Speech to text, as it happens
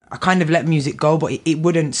kind of let music go, but it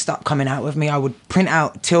wouldn't stop coming out of me. I would print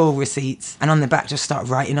out till receipts and on the back just start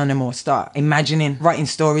writing on them or start imagining, writing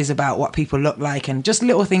stories about what people look like and just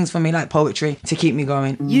little things for me like poetry to keep me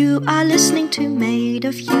going. You are listening to Made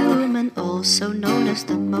of Human, also known as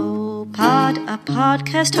the Mopod, a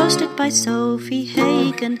podcast hosted by Sophie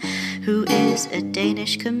Hagen, who is a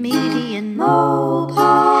Danish comedian.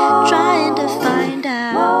 Mopod, trying to find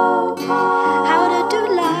out how to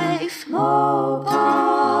do life.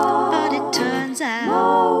 Mopod, but it turns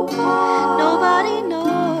out nobody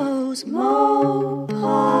knows Mopod.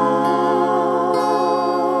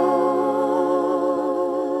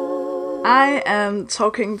 I am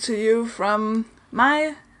talking to you from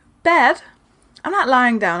my bed. I'm not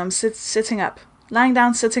lying down, I'm sitting up. Lying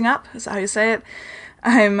down, sitting up, is that how you say it?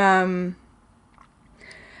 I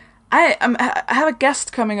have a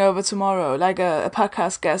guest coming over tomorrow, like a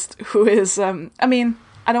podcast guest who is, I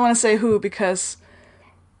don't want to say who because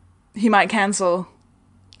he might cancel.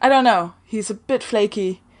 I don't know. He's a bit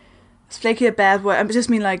flaky. Is flaky a bad word? I just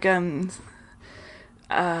mean like,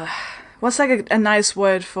 what's like a nice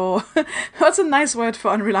word for, what's a nice word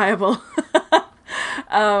for unreliable?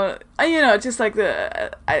 Just like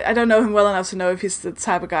I don't know him well enough to know if he's the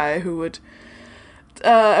type of guy who would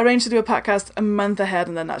arrange to do a podcast a month ahead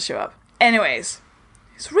and then not show up. Anyways,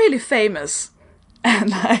 he's really famous,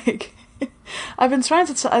 and like I've been trying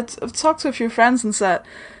to I've talked to a few friends and said,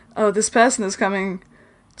 oh, this person is coming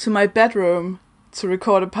to my bedroom to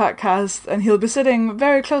record a podcast, and he'll be sitting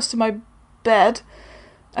very close to my bed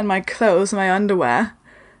and my clothes and my underwear,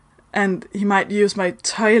 and he might use my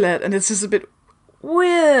toilet, and it's just a bit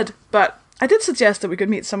weird. But I did suggest that we could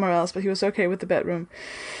meet somewhere else, but he was okay with the bedroom.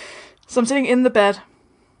 So I'm sitting in the bed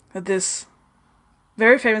that this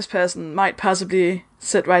very famous person might possibly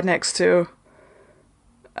sit right next to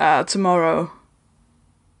tomorrow.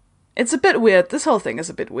 It's a bit weird. This whole thing is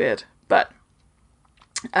a bit weird. But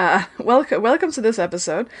welcome to this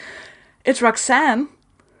episode. It's RoxXxan.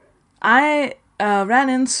 I met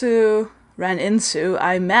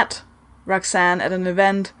RoxXxan at an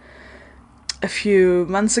event a few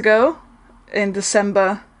months ago in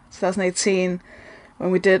December 2018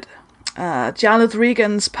 when we did Jarlath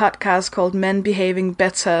Regan's podcast called Men Behaving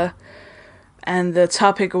Better, and the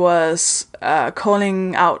topic was call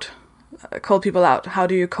people out. How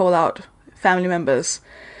do you call out family members?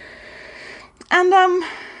 And a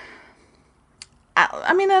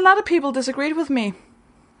lot of people disagreed with me.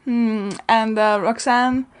 And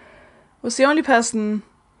RoxXxan was the only person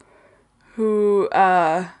who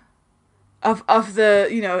of the,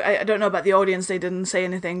 I don't know about the audience, they didn't say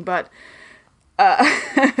anything, but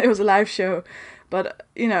it was a live show, but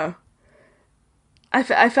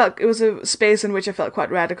I felt it was a space in which I felt quite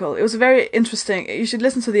radical. It was very interesting. You should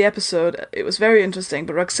listen to the episode. It was very interesting.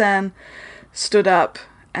 But RoxXxan stood up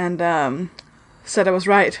and said I was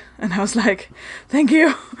right, and I was like, thank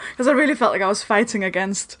you, because I really felt like I was fighting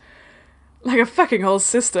against like a fucking whole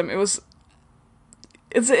system. It's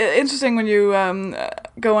interesting when you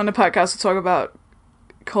go on a podcast to talk about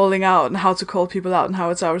calling out and how to call people out and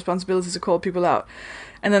how it's our responsibility to call people out,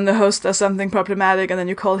 and then the host does something problematic and then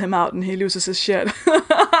you call him out and he loses his shit.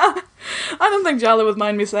 I don't think Jala would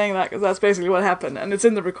mind me saying that, because that's basically what happened, and it's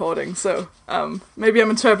in the recording, so maybe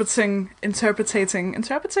I'm interpreting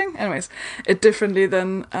anyways it differently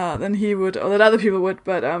than he would or that other people would,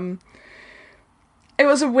 but it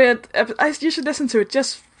was a weird you should listen to it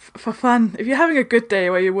just for fun. If you're having a good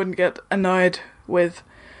day where you wouldn't get annoyed with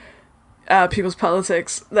people's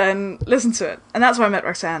politics, then listen to it. And that's why I met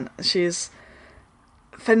RoxXxan. She's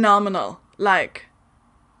phenomenal. Like,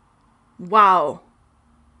 wow.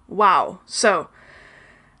 So,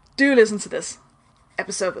 do listen to this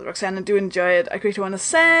episode with RoxXxan and do enjoy it. I quickly want to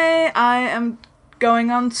say I am going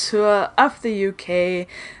on tour of the UK.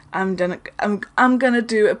 I'm gonna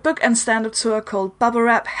do a book and stand-up tour called Bubble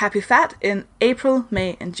Wrap Happy Fat in April,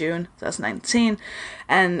 May, and June 2019.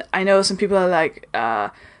 And I know some people are like,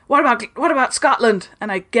 what about Scotland?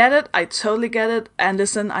 And I get it, I totally get it. And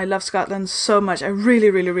listen, I love Scotland so much. I really,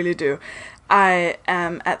 really, really do. I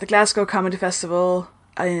am at the Glasgow Comedy Festival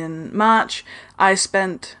in March. I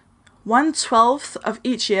spent 1/12 of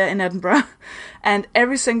each year in Edinburgh, and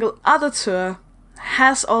every single other tour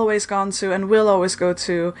has always gone to and will always go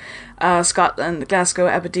to Scotland, Glasgow,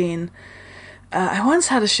 Aberdeen. I once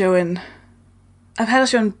had a show in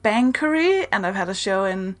Banchory, and I've had a show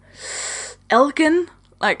in Elgin.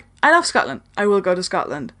 Like, I love Scotland. I will go to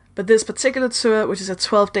Scotland. But this particular tour, which is a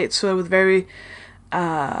 12-date tour with very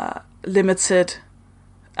limited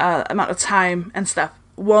amount of time and stuff,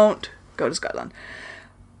 won't go to Scotland.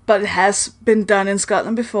 But it has been done in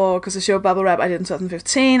Scotland before, because the show Bubble Wrap I did in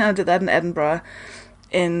 2015, and I did that in Edinburgh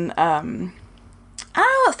in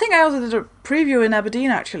I think I also did a preview in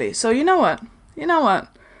Aberdeen, actually. So you know what?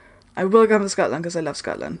 I will come to Scotland because I love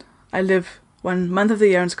Scotland. I live 1 month of the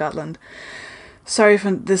year in Scotland. Sorry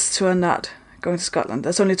for this tour not going to Scotland.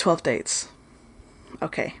 There's only 12 dates.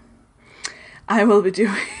 Okay. I will be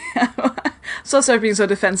doing... So sorry for being so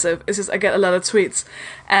defensive. It's just I get a lot of tweets.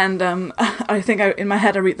 And I think in my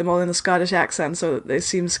head I read them all in a Scottish accent, so they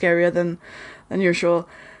seem scarier than usual.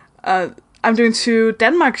 I'm doing 2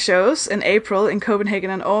 Denmark shows in April in Copenhagen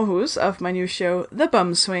and Aarhus of my new show, The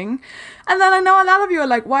Bum Swing. And then I know a lot of you are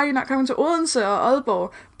like, why are you not coming to Odense or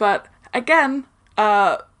Aalborg? But again,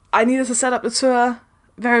 I needed to set up the tour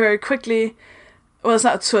very, very quickly. Well, it's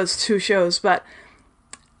not a tour, it's 2 shows, but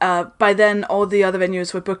by then all the other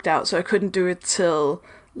venues were booked out, so I couldn't do it till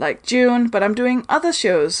like June, but I'm doing other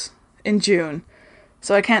shows in June,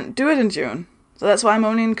 so I can't do it in June. So that's why I'm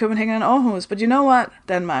only in Copenhagen and Aarhus. But you know what,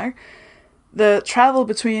 Denmark? The travel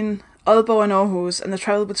between Aalborg and Aarhus and the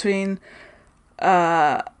travel between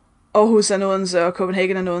Aarhus and Odense or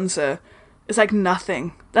Copenhagen and Odense is like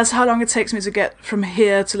nothing. That's how long it takes me to get from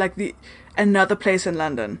here to like another place in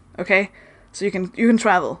London, okay? So you can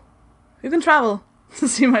travel. You can travel to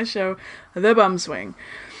see my show, The Bum Swing.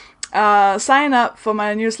 Sign up for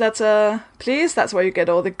my newsletter, please. That's where you get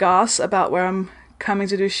all the goss about where I'm coming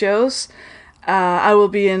to do shows. I will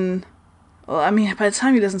be in... Well, I mean, by the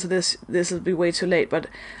time you listen to this will be way too late, but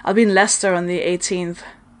I'll be in Leicester on the 18th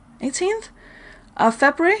of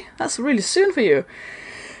February? That's really soon for you.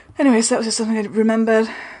 Anyways, that was just something I remembered.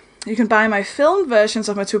 You can buy my filmed versions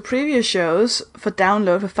of my 2 previous shows for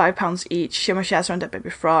download for £5 each. Shimmer Shatter and That Baby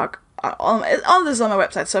Frog. All this is on my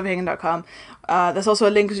website, sophiehagen.com. There's also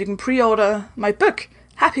a link so you can pre-order my book,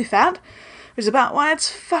 Happy Fat, which is about why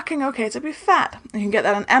it's fucking okay to be fat. You can get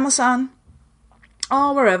that on Amazon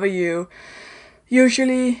or wherever you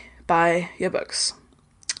usually buy your books.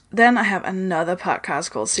 Then I have another podcast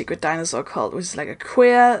called Secret Dinosaur Cult, which is like a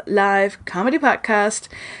queer live comedy podcast.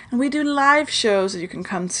 And we do live shows that you can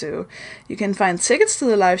come to. You can find tickets to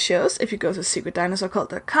the live shows if you go to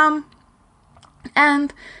secretdinosaurcult.com.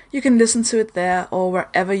 And you can listen to it there or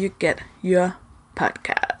wherever you get your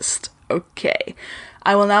podcast. Okay.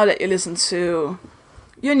 I will now let you listen to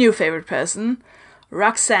your new favorite person,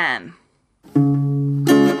 RoxXxan.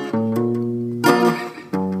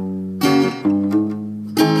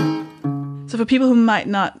 So for people who might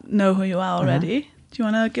not know who you are already, do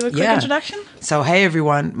you want to give a quick introduction? So hey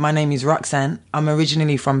everyone, my name is RoxXxan. I'm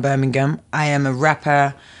originally from Birmingham. I am a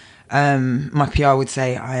rapper. My PR would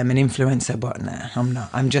say I am an influencer, but nah, I'm not.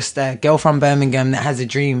 I'm just a girl from Birmingham that has a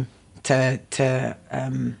dream to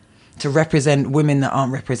represent women that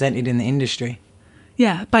aren't represented in the industry.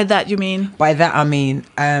 Yeah, by that you mean? By that I mean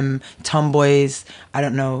tomboys, I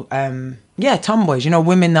don't know, tomboys, you know,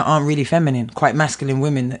 women that aren't really feminine, quite masculine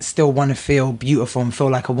women that still want to feel beautiful and feel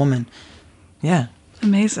like a woman. Yeah.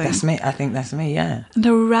 Amazing. That's me. I think that's me, yeah. And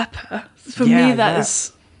a rapper. For me, that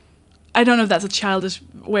is... I don't know if that's a childish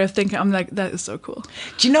way of thinking. I'm like, that is so cool.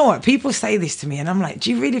 Do you know what? People say this to me and I'm like,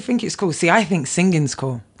 do you really think it's cool? See, I think singing's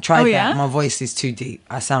cool. Tried that. My voice is too deep.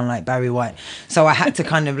 I sound like Barry White. So I had to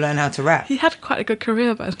kind of learn how to rap. He had quite a good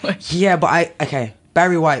career, by the way. Yeah, but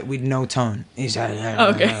Barry White with no tone. He's like,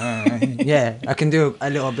 okay. Yeah, I can do a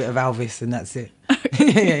little bit of Elvis and that's it.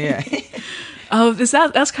 Okay. yeah. Oh,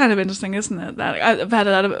 that's kind of interesting, isn't it? That I've heard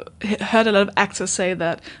a lot of actors say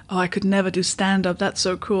that. Oh, I could never do stand up. That's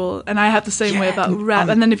so cool. And I have the same way about rap.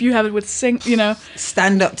 And then if you have it with sing, you know,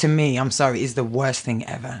 stand up to me, I'm sorry, is the worst thing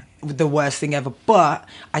ever. The worst thing ever. But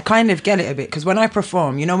I kind of get it a bit because when I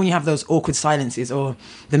perform, you know, when you have those awkward silences or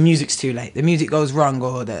the music's too late, the music goes wrong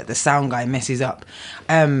or the sound guy messes up.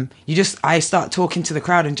 I start talking to the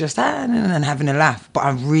crowd and just and having a laugh. But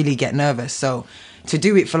I really get nervous. So to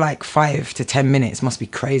do it for like 5 to 10 minutes must be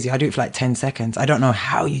crazy. I do it for like 10 seconds. I don't know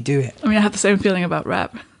how you do it. I mean, I have the same feeling about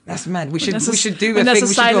rap. That's mad. We should do a thing. We should do a workshop. There's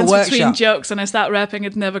a silence between jokes and I start rapping,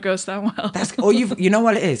 it never goes down well. You know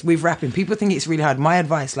what it is? With rapping, people think it's really hard. My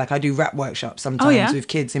advice, like I do rap workshops sometimes with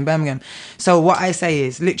kids in Birmingham. So what I say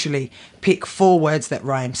is literally pick 4 words that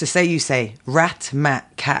rhyme. So say you say rat, mat,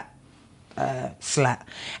 cat, slat,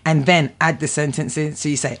 and then add the sentences. So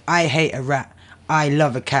you say, I hate a rat. I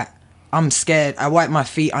love a cat. I'm scared. I wipe my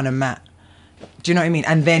feet on a mat. Do you know what I mean?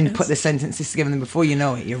 And then put the sentences together, and before you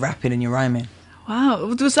know it, you're rapping and you're rhyming. Wow.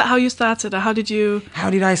 Was that how you started? Or how did you... How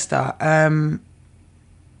did I start? When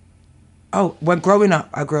growing up,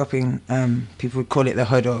 I grew up in, people would call it the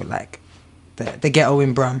hood or like the ghetto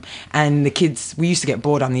in Brum, and the kids, we used to get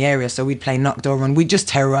bored on the area, so we'd play knock door run. We'd just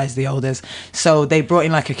terrorise the olders. So they brought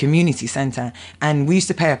in like a community centre, and we used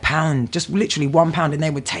to pay £1, just literally £1, and they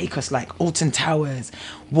would take us like Alton Towers,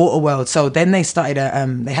 Waterworld. So then they started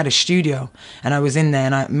they had a studio, and I was in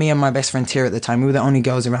there, and me and my best friend Tia at the time, we were the only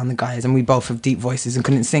girls around the guys, and we both have deep voices and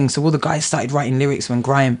couldn't sing. So all the guys started writing lyrics when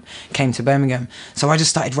grime came to Birmingham. So I just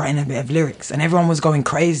started writing a bit of lyrics, and everyone was going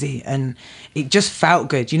crazy, and it just felt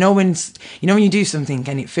good. You know when you do something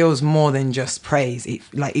and it feels more than just praise.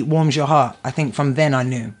 It warms your heart. I think from then I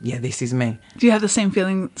knew, yeah, this is me. Do you have the same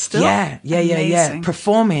feeling still? Yeah.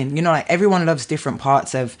 Performing, like everyone loves different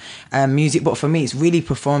parts of music, but for me, it's really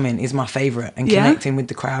performing is my favourite, and connecting with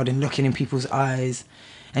the crowd and looking in people's eyes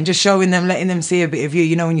and just showing them, letting them see a bit of you.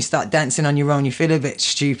 You know, when you start dancing on your own, you feel a bit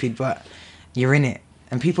stupid, but you're in it,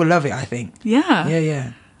 and people love it, I think.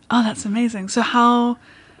 Yeah. Oh, that's amazing. So how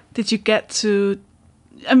did you get to...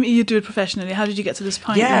 I mean, you do it professionally. How did you get to this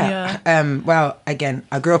point? Well, again,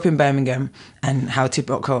 I grew up in Birmingham, and how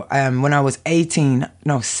typical. When I was 17,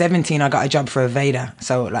 I got a job for Aveda.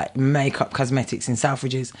 So like makeup, cosmetics in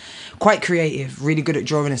Selfridges. Quite creative, really good at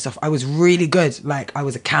drawing and stuff. I was really good. Like I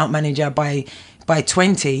was account manager by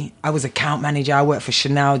 20. I was account manager. I worked for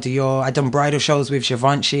Chanel, Dior. I'd done bridal shows with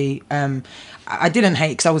Givenchy. I didn't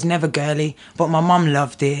hate because I was never girly, but my mum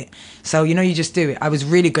loved it. So, you just do it. I was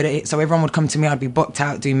really good at it. So everyone would come to me. I'd be booked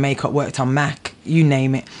out doing makeup, worked on Mac, you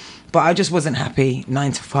name it. But I just wasn't happy.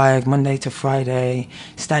 9 to 5, Monday to Friday,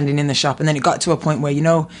 standing in the shop. And then it got to a point where,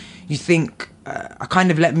 you think I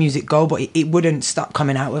kind of let music go, but it wouldn't stop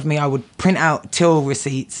coming out of me. I would print out till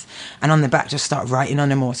receipts, and on the back just start writing on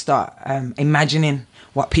them, or start imagining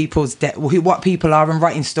what people are, and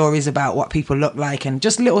writing stories about what people look like, and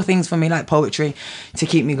just little things for me like poetry to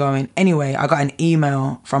keep me going. Anyway, I got an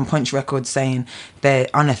email from Punch Records saying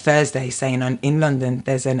that on a Thursday, saying in London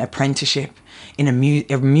there's an apprenticeship in a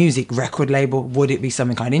music record label. Would it be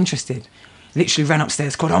something I'm interested? Literally ran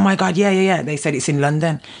upstairs, called, oh my God, yeah. They said it's in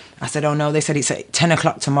London. I said, oh no. They said it's at 10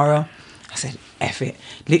 o'clock tomorrow. I said, F it.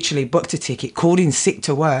 Literally booked a ticket, called in sick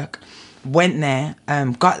to work, went there,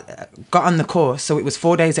 got on the course. So it was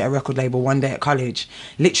 4 days at a record label, 1 day at college.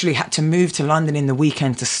 Literally had to move to London in the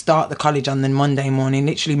weekend to start the college on the Monday morning.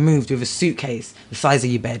 Literally moved with a suitcase the size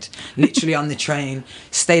of your bed. Literally on the train.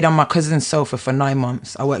 Stayed on my cousin's sofa for 9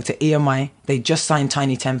 months. I worked at EMI. They just signed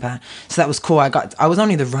Tiny Temper. So that was cool. I was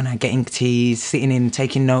only the runner, getting teas, sitting in,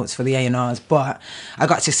 taking notes for the A&Rs. But I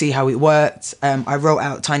got to see how it worked. I wrote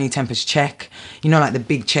out Tiny Temper's check. Like the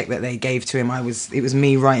big check that they gave to him. It was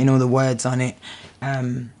me writing all the words on it.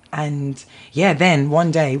 And yeah, then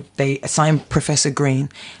one day they assigned Professor Green,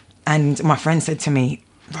 and my friend said to me,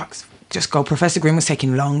 Rox, just go. Professor Green was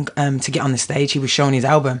taking long to get on the stage. He was showing his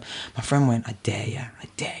album. My friend went, I dare you.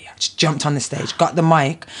 Just jumped on the stage, got the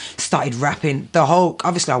mic, started rapping.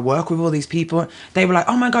 Obviously I work with all these people. They were like,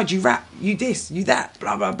 oh my God, you rap, you this, you that,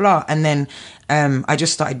 blah, blah, blah. And then I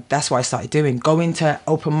just started, that's what I started doing. Going to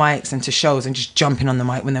open mics and to shows and just jumping on the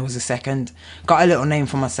mic when there was a second. Got a little name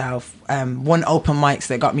for myself. Won open mics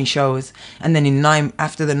that got me shows. And then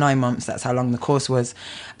after the 9 months, that's how long the course was,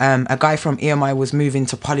 a guy from EMI was moving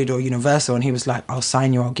to Polydor Universal, and he was like, I'll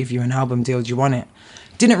sign you, I'll give you an album deal, do you want it?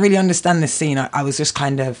 Didn't really understand the scene. I was just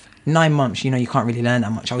kind of 9 months, you can't really learn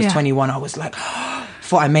that much. I was 21, I was like,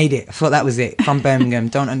 thought I made it, thought that was it, from Birmingham,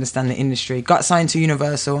 don't understand the industry. Got signed to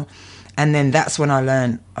Universal, and then that's when I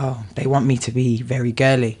learned, they want me to be very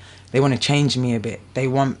girly. They want to change me a bit. They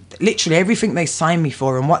want literally everything they signed me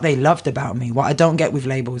for, and what they loved about me, what I don't get with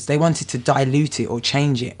labels, they wanted to dilute it or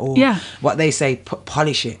change it, or what they say,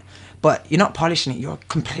 polish it. But you're not polishing it, you're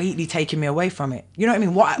completely taking me away from it. You know what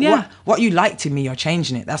I mean? What you liked in me, you're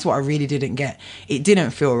changing it. That's what I really didn't get. It didn't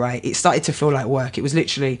feel right. It started to feel like work. It was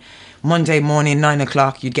literally Monday morning, 9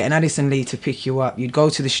 o'clock, you'd get an Addison Lee to pick you up. You'd go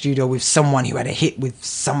to the studio with someone who had a hit with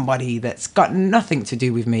somebody that's got nothing to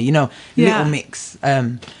do with me. Little mix.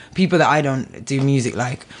 People that I don't do music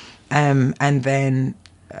like. And then...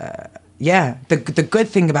 the good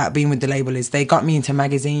thing about being with the label is they got me into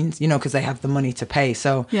magazines, because they have the money to pay.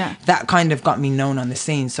 So that kind of got me known on the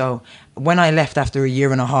scene. So when I left after a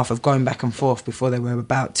year and a half of going back and forth before they were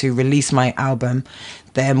about to release my album,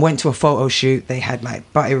 then went to a photo shoot. They had like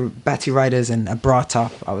batty riders and a bra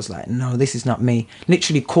top. I was like, no, this is not me.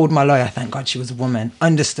 Literally called my lawyer. Thank God she was a woman.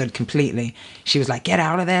 Understood completely. She was like, get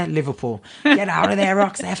out of there, Liverpool. Get out of there,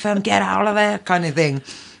 RoxXxan. Get out of there, kind of thing.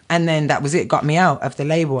 And then that was it, got me out of the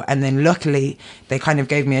label. And then luckily, they kind of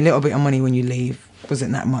gave me a little bit of money when you leave.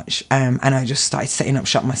 Wasn't that much. And I just started setting up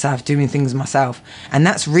shop myself, doing things myself. And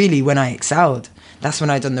that's really when I excelled. That's when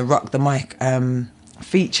I done the Rock the Mic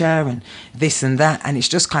feature and this and that. And it's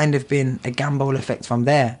just kind of been a gamble effect from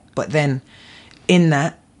there. But then in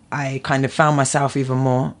that, I kind of found myself even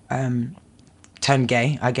more, turned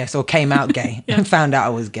gay, I guess, or came out gay and found out I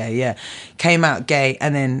was gay. Yeah. Came out gay.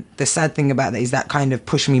 And then the sad thing about that is that kind of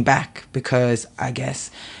pushed me back because I guess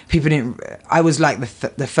I was like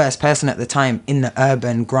the first person at the time in the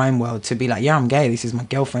urban grime world to be like, yeah, I'm gay. This is my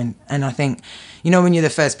girlfriend. And I think, when you're the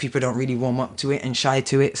first, people don't really warm up to it and shy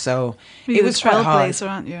to it. So it was quite hard. Trailblazer,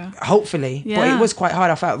 aren't you? Hopefully. Yeah. But it was quite hard.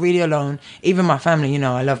 I felt really alone. Even my family,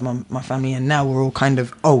 I love my family, and now we're all kind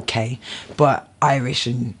of okay. But Irish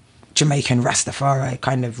and Jamaican Rastafari,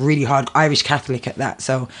 kind of really hard Irish Catholic at that.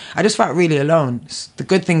 So I just felt really alone. The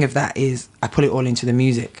good thing of that is I put it all into the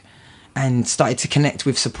music and started to connect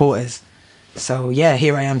with supporters. So yeah,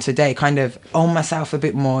 here I am today, kind of own myself a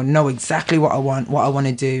bit more, know exactly what I want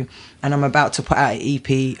to do. And I'm about to put out an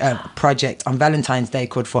EP project on Valentine's Day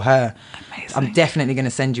called For Her. Amazing. I'm definitely going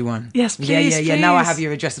to send you one. Yes, please. Yeah. Now I have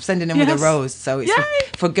your address. I'm sending them with a rose. So it's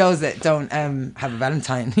for girls that don't have a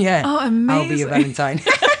Valentine. Yeah. Oh, amazing. I'll be your Valentine.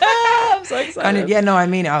 I'm so excited. I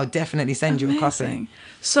mean it. I'll definitely send you a copy.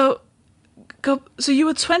 So you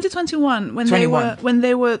were 2021 when 21.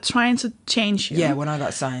 they were trying to change you. Yeah, when I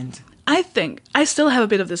got signed. I think I still have a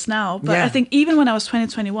bit of this now, but I think even when I was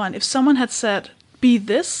 2021, if someone had said be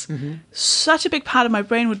this, such a big part of my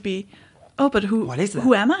brain would be, oh, but what is that?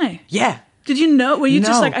 Who am I? Yeah. Did you know? Were you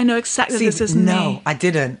just like, I know exactly this is me? No, I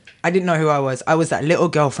didn't. I didn't know who I was. I was that little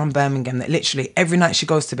girl from Birmingham that literally every night she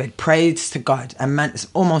goes to bed prays to God and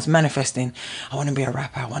almost manifesting, I want to be a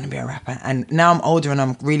rapper, I want to be a rapper. And now I'm older and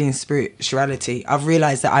I'm really in spirituality. I've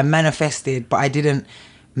realised that I manifested, but I didn't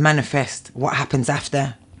manifest what happens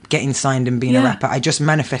after getting signed and being a rapper. I just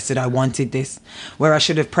manifested I wanted this, where I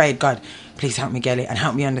should have prayed, God, please help me get it and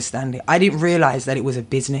help me understand it. I didn't realise that it was a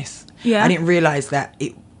business. I didn't realise that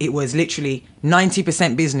it was literally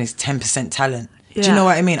 90% business, 10% talent. Do you know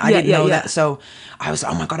what I mean? I didn't know that. So I was,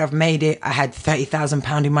 oh my God, I've made it. I had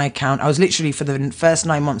 £30,000 in my account. I was literally, for the first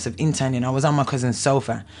 9 months of interning, I was on my cousin's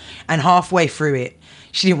sofa. And halfway through it,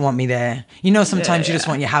 she didn't want me there. Sometimes you just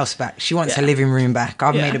want your house back. She wants her living room back.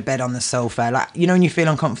 I've made a bed on the sofa. Like, when you feel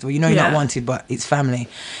uncomfortable, you're not wanted, but it's family.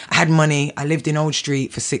 I had money. I lived in Old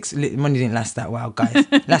Street for money didn't last that well, guys.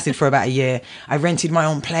 It lasted for about a year. I rented my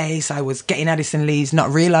own place. I was getting Addison Lee's, not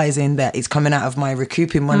realising that it's coming out of my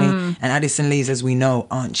recouping money. And Addison Lee's, as we know,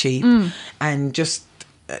 aren't cheap. And just,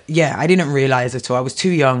 I didn't realise at all. I was too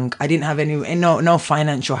young. I didn't have no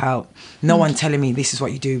financial help. No one telling me this is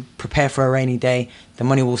what you do. Prepare for a rainy day. The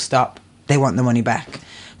money will stop. They want the money back,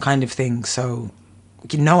 kind of thing. So,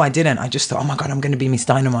 no, I didn't. I just thought, oh my God, I'm going to be Miss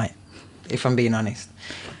Dynamite, if I'm being honest.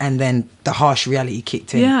 And then the harsh reality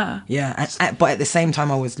kicked in. Yeah. But at the same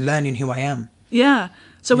time, I was learning who I am. Yeah.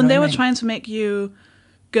 So when they were trying to make you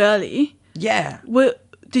girly,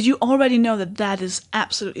 did you already know that is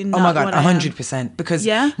absolutely not? Oh my God, 100%. Because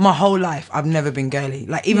my whole life, I've never been girly.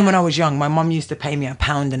 Like, even when I was young, my mum used to pay me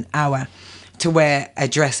 £1 an hour to wear a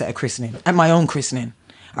dress at a christening, at my own christening.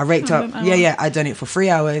 I raked up. I done it for 3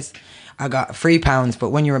 hours. I got £3,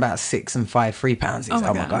 but when you're about 6 and 5, £3 is,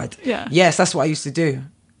 oh my God. Yeah. Yes, that's what I used to do.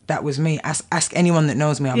 That was me. Ask anyone that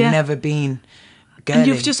knows me. I've never been girly. And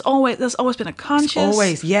you've just there's always been a conscious. It's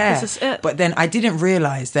always, this is it. But then I didn't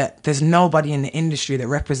realise that there's nobody in the industry that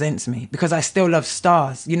represents me, because I still love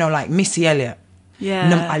stars, like Missy Elliott.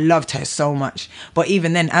 Yeah. I loved her so much. But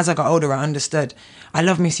even then, as I got older, I understood. I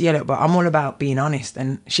love Missy Elliott, but I'm all about being honest.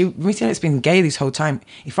 And Missy Elliott's been gay this whole time.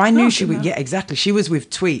 If I knew she would, exactly. She was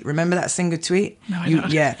with Tweet. Remember that singer Tweet? No, I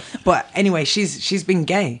don't. Yeah. But anyway, she's been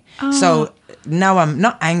gay. Oh. So now I'm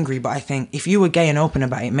not angry, but I think if you were gay and open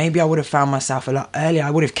about it, maybe I would have found myself a lot earlier.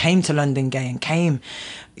 I would have came to London gay and came,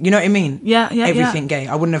 you know what I mean? Yeah. Everything gay.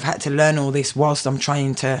 I wouldn't have had to learn all this whilst I'm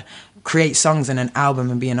trying to create songs and an album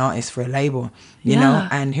and be an artist for a label, you know?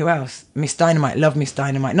 And who else? Miss Dynamite, love Miss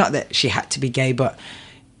Dynamite. Not that she had to be gay, but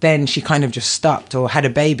then she kind of just stopped or had a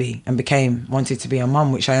baby and wanted to be a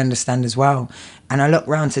mum, which I understand as well. And I look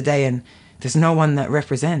around today and there's no one that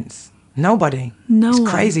represents. Nobody. It's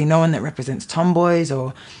crazy. No one that represents tomboys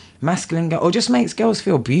or masculine girls or just makes girls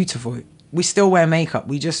feel beautiful. We still wear makeup.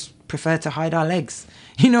 We just prefer to hide our legs.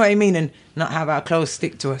 You know what I mean? And not have our clothes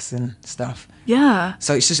stick to us and stuff. Yeah.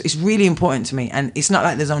 So it's really important to me. And it's not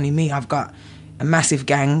like there's only me. I've got a massive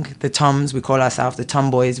gang, the Toms. We call ourselves the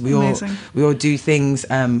Tomboys. We all do things.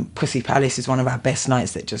 Pussy Palace is one of our best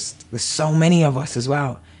nights. There's so many of us as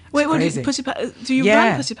well. Wait, what do you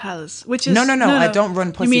run Pussy Palace? Which is no, I don't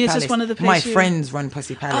run Pussy Palace. You mean it's just one of the places My friends run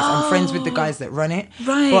Pussy Palace. I'm friends with the guys that run it.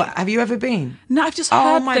 Right. But have you ever been? No, I've just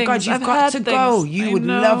heard Oh my God, you've got to go. You would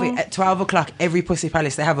love it. At 12 o'clock, every Pussy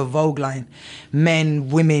Palace, they have a Vogue line. Men,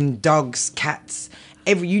 women, dogs, cats.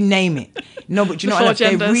 you name it. No, but you know what?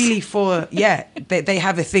 They're really for, they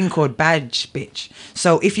have a thing called badge bitch.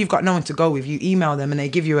 So if you've got no one to go with, you email them and they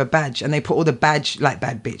give you a badge, and they put all the badge, like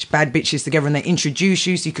bad bitches together, and they introduce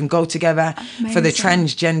you so you can go together. Amazing. For the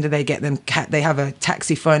transgender, they get them, they have a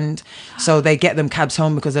taxi fund. So they get them cabs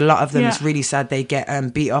home, because a lot of them, it's really sad, they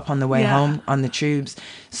get beat up on the way home on the tubes.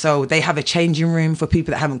 So they have a changing room for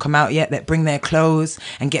people that haven't come out yet, that bring their clothes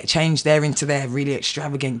and get changed there into their really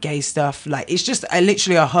extravagant gay stuff. Like, it's just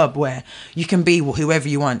literally a hub where you can be whoever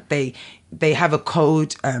you want. They have a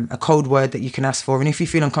code word that you can ask for, and if you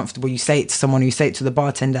feel uncomfortable, you say it to someone, or you say it to the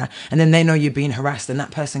bartender, and then they know you're being harassed, and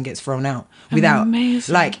that person gets thrown out without.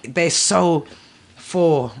 Amazing. Like, they're so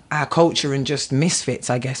for our culture and just misfits,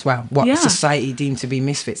 I guess. Wow, what society deemed to be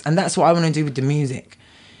misfits, and that's what I want to do with the music.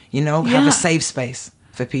 You know, have a safe space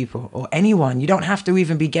for people, or anyone. You don't have to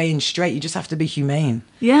even be gay and straight. You just have to be humane.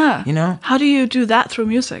 Yeah. You know? How do you do that through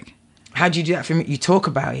music? How do you do that for me? You talk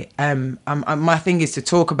about it. My thing is to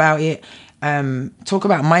talk about it. Talk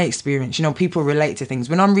about my experience. You know, people relate to things.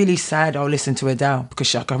 When I'm really sad, I'll listen to Adele,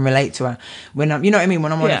 because I can relate to her. When I'm, you know what I mean?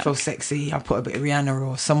 When I want to feel sexy, I'll put a bit of Rihanna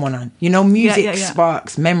or someone on. You know, music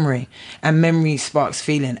sparks memory, and memory sparks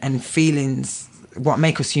feeling, and feelings what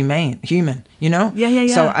make us human, you know?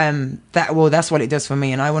 So that's what it does for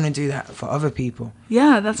me, and I want to do that for other people.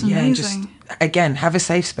 Yeah, that's amazing. And just, again, have a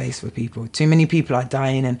safe space for people. Too many people are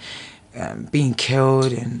dying and being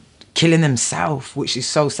killed and killing themselves, which is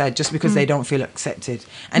so sad, just because they don't feel accepted.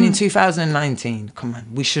 And in 2019, come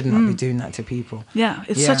on, we should not be doing that to people. Yeah,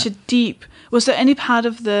 it's such a deep... Was there any part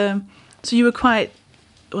of the... So you were quite...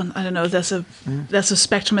 Well, I don't know, there's a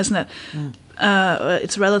spectrum, isn't it?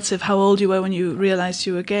 It's relative how old you were when you realized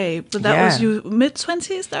you were gay, but that was you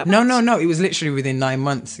mid-20s? No, it was literally within 9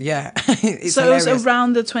 months. So hilarious. It was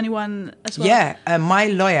around the 21 as well? My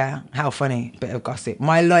lawyer, how funny, bit of gossip,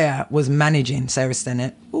 my lawyer was managing Sarah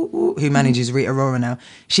Stennett, who manages Rita Ora now.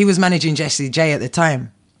 She was managing Jessie J at the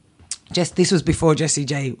time. This was before Jessie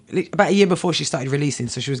J, about a year before she started releasing,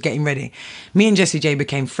 so she was getting ready. Me and Jessie J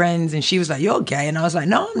became friends, and she was like, "You're gay," and I was like,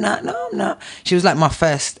 "No, I'm not." She was like my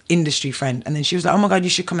first industry friend, and then she was like, "Oh my God, you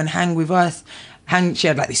should come and hang with us." She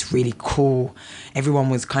had like this really cool, everyone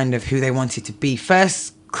was kind of who they wanted to be.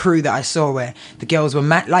 First crew that I saw where the girls were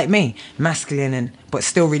like me, masculine but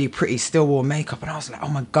still really pretty, still wore makeup, and I was like, oh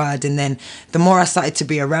my God. And then the more I started to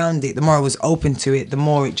be around it, the more I was open to it, the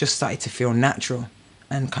more it just started to feel natural.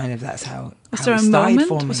 And kind of that's how it started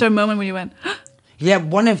for me. Was there a moment when you went... Yeah,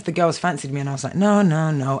 one of the girls fancied me, and I was like, no.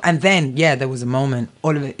 And then, there was a moment.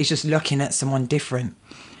 All of it, it's just looking at someone different.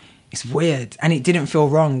 It's weird. And it didn't feel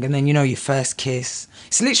wrong. And then, you know, your first kiss.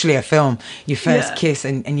 It's literally a film. Your first kiss,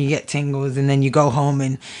 and you get tingles, and then you go home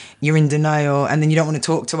and you're in denial, and then you don't want to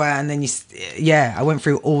talk to her. And then I went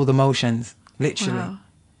through all the motions, literally. Wow.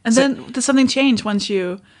 And then did something change once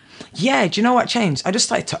you... Yeah, do you know what changed? I just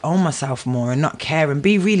started to own myself more and not care and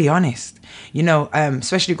be really honest. You know,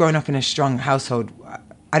 especially growing up in a strong household,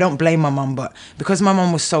 I don't blame my mum, but because my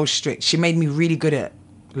mum was so strict, she made me really good at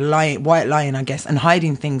white lying, I guess, and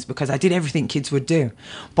hiding things, because I did everything kids would do.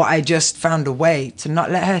 But I just found a way to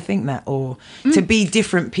not let her think that, or to be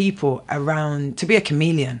different people around, to be a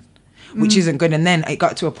chameleon, which isn't good. And then it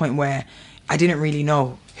got to a point where I didn't really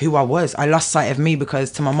know who I was. I lost sight of me, because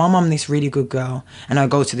to my mum, I'm this really good girl, and I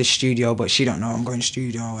go to the studio, but she don't know I'm going to the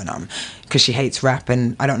studio, and because she hates rap,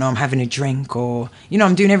 and I don't know I'm having a drink, or, you know,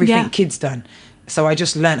 I'm doing everything kids done. So I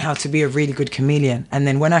just learned how to be a really good chameleon. And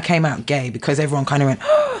then when I came out gay, because everyone kind of went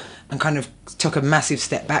and kind of took a massive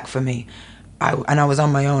step back for me, and I was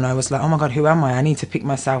on my own, I was like, oh my God, who am I? I need to pick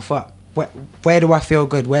myself up. Where do I feel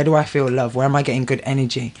good? Where do I feel love? Where am I getting good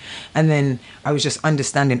energy? And then I was just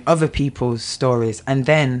understanding other people's stories. And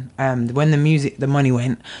then when the money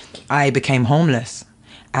went, I became homeless.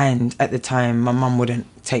 And at the time, my mum wouldn't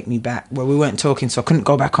take me back. Well, we weren't talking, so I couldn't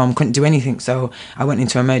go back home, couldn't do anything. So I went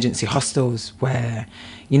into emergency hostels where,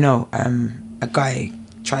 you know, a guy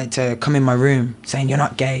tried to come in my room saying, "You're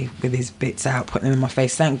not gay," with his bits out, putting them in my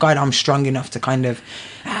face. Thank God I'm strong enough to kind of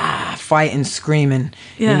fight and scream and,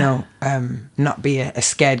 you know, not be a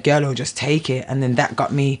scared girl, or just take it. And then that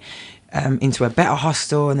got me into a better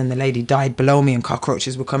hostel, and then the lady died below me and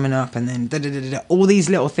cockroaches were coming up, and then all these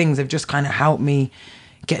little things have just kind of helped me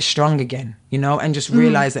get strong again, you know, and just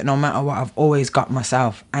realize that no matter what, I've always got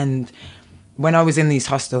myself. And when I was in these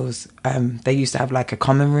hostels, they used to have like a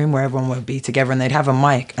common room where everyone would be together, and they'd have a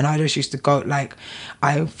mic, and I just used to go, like,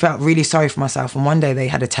 I felt really sorry for myself. And one day they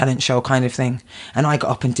had a talent show kind of thing, and I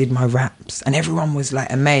got up and did my raps, and everyone was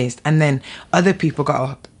like amazed. And then other people got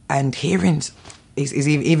up, and hearing is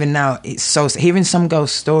even now, it's so, hearing some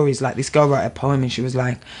girls' stories, like this girl wrote a poem, and she was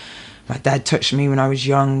like, My dad touched me when I was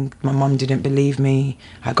young. My mum didn't believe me.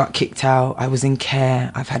 I got kicked out. I was in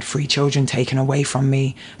care. I've had 3 children taken away from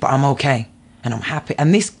me, but I'm okay and I'm happy.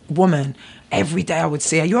 And this woman, every day I would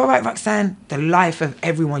see her, "You all right, RoxXxan?" The life of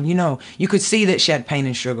everyone, you know. You could see that she had pain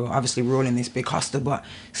and struggle. Obviously, we're all in this big hostel, but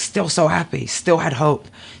still so happy, still had hope,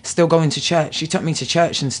 still going to church. She took me to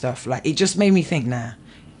church and stuff. Like, it just made me think, nah,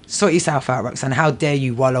 sort yourself out, RoxXxan. How dare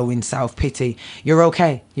you wallow in self-pity? You're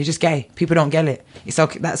okay. You're just gay. People don't get it. It's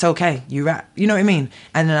okay. That's okay. You know what I mean?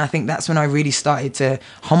 And then I think that's when I really started to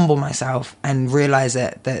humble myself and realize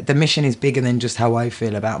that the mission is bigger than just how I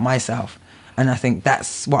feel about myself. And I think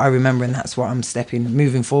that's what I remember, and that's what I'm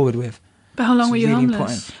moving forward with. But how long were you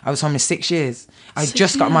homeless? I was homeless 6 years. I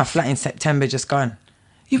just got my flat in September, just gone.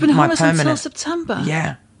 You've been homeless until September?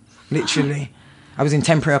 Yeah, literally. I was in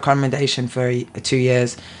temporary accommodation for 2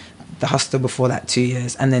 years, the hostel before that 2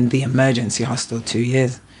 years, and then the emergency hostel 2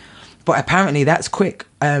 years. But apparently that's quick.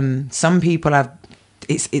 Some people have,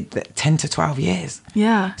 it's 10 to 12 years.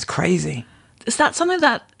 Yeah. It's crazy. Is that something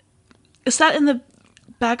is that in the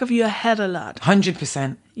back of your head a lot?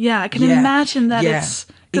 100%. Yeah, I can imagine that.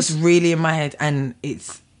 It's really in my head, and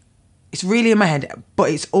it's really in my head, but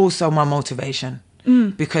it's also my motivation,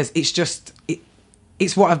 because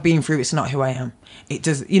it's what I've been through. It's not who I am. It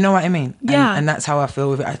does, you know what I mean? Yeah. And that's how I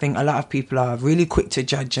feel with it. I think a lot of people are really quick to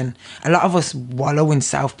judge, and a lot of us wallow in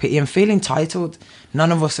self-pity and feel entitled.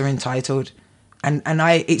 None of us are entitled. And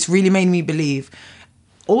it's really made me believe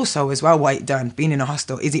also as well what it done, being in a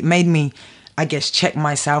hostel, is it made me, I guess, check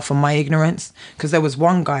myself and my ignorance. Because there was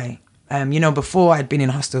one guy, before I'd been in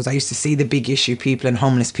hostels, I used to see the big issue people and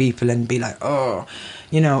homeless people and be like, oh,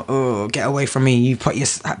 get away from me. You put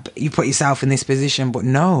yourself in this position. But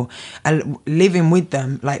no, living with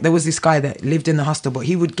them, like there was this guy that lived in the hostel, but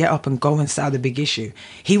he would get up and go and sell the big issue.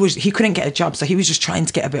 He couldn't get a job, so he was just trying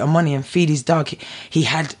to get a bit of money and feed his dog. He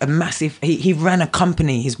had a massive, he ran a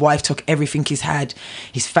company. His wife took everything he's had.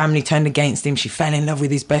 His family turned against him. She fell in love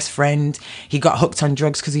with his best friend. He got hooked on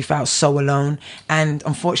drugs because he felt so alone. And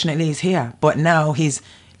unfortunately, he's here. But now he's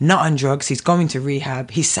not on drugs, he's going to rehab,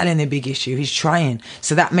 he's selling a big issue, he's trying.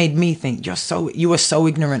 So that made me think, you were so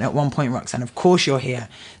ignorant at one point, RoxXxan. Of course you're here.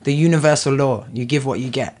 The universal law, you give what you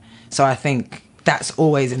get. So I think that's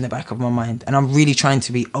always in the back of my mind. And I'm really trying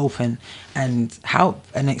to be open and help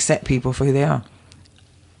and accept people for who they are.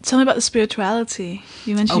 Tell me about the spirituality.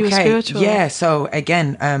 You mentioned you were spiritual. Yeah, so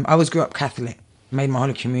again, I grew up Catholic. Made my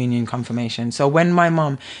Holy Communion, confirmation. So when my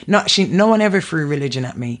mum, no one ever threw religion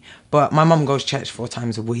at me, but my mum goes to church 4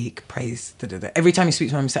 times a week, prays, Every time you speak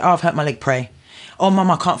to my mum, you say, "Oh, I've hurt my leg, pray." "Oh,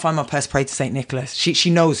 Mum, I can't find my purse, pray to St. Nicholas." She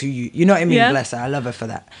knows who you know what I mean? Yeah. Bless her, I love her for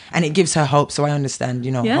that. And it gives her hope, so I understand,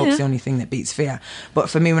 hope's the only thing that beats fear. But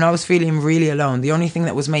for me, when I was feeling really alone, the only thing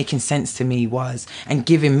that was making sense to me and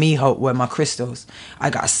giving me hope were my crystals. I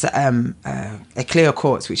got a clear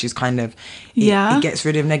quartz, which is kind of, it gets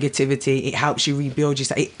rid of negativity, it helps you rebuild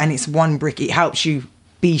yourself, and it's one brick, it helps you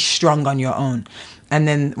be strong on your own. And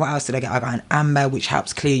then what else did I get? I got an amber, which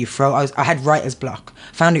helps clear your throat. I had writer's block.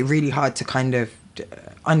 Found it really hard to kind of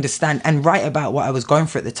understand and write about what I was going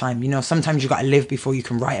through at the time. Sometimes you got to live before you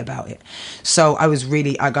can write about it. So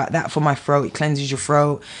I got that for my throat. It cleanses your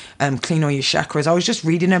throat, clean all your chakras. I was just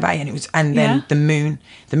reading about it, and then the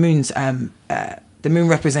moon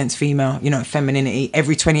represents female, femininity.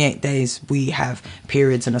 Every 28 days we have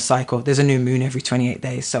periods and a cycle. There's a new moon every 28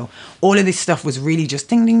 days. So all of this stuff was really just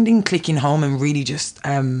ding, ding, ding, clicking home, and really just,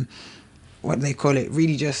 what do they call it?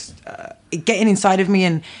 Really just getting inside of me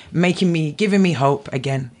and giving me hope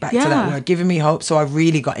again. Back to that word, giving me hope. So I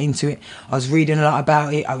really got into it. I was reading a lot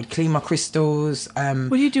about it. I would clean my crystals.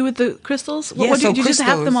 What do you do with the crystals? Do you just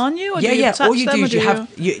have them on you? Or All you do is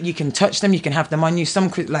you can touch them. You can have them on you. Some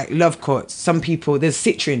like love quartz. Some people, there's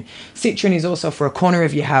citron. Citron is also for a corner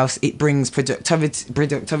of your house. It brings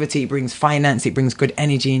productivity. It brings finance. It brings good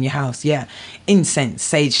energy in your house. Yeah. Incense,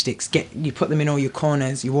 sage sticks. You put them in all your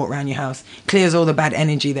corners. You walk around your house. Clears all the bad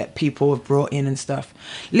energy that people have brought in and stuff.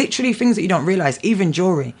 Literally things that you don't realize. Even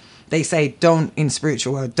jewelry. They say in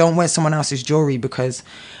spiritual world, don't wear someone else's jewelry because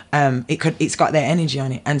it's got their energy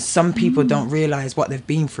on it. And some people don't realize what they've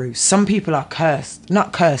been through. Some people are cursed.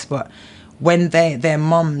 Not cursed, but when their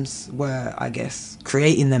mums were, I guess,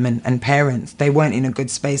 creating them and parents, they weren't in a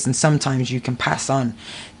good space. And sometimes you can pass on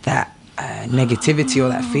that negativity or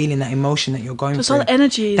that feeling, that emotion that you're going through. So it's all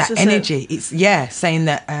energies. That energy. It's saying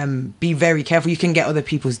that be very careful. You can get other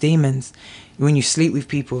people's demons. When you sleep with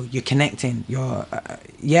people, you're connecting.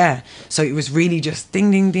 So it was really just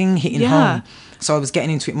ding, ding, ding, hitting home. So I was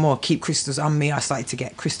getting into it more, keep crystals on me. I started to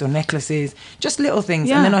get crystal necklaces, just little things.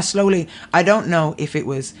 Yeah. And then I don't know if it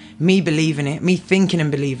was me believing it, me thinking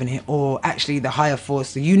and believing it, or actually the higher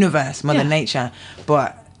force, the universe, Mother Nature.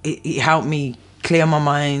 But it helped me clear my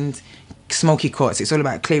mind. Smoky quartz, it's all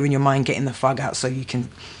about clearing your mind, getting the fog out so you can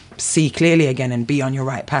see clearly again and be on your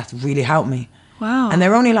right path. Really helped me. Wow. And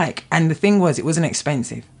they're only and the thing was, it wasn't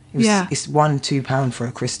expensive. It's £1-2 for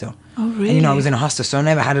a crystal. Oh, really? And, I was in a hostel, so I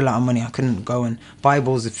never had a lot of money. I couldn't go and buy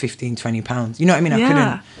balls of £15-20. You know what I mean? I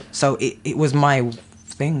couldn't. So it was my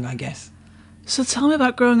thing, I guess. So tell me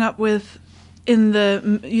about growing up with,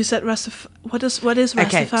 you said what is Rastafari?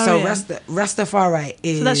 Okay, so Rastafari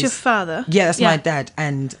is... So that's your father? Yeah, that's my dad.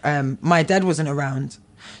 And my dad wasn't around.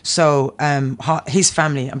 So his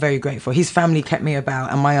family, I'm very grateful. His family kept me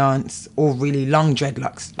about, and my aunts, all really long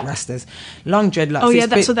dreadlocks, Rastas, long dreadlocks. Oh yeah,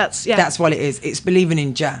 that's what it is. It's believing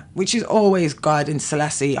in Jah, which is always God and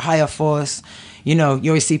Selassie, higher force. You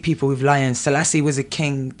always see people with lions. Selassie was a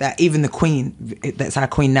king that even the queen, that's our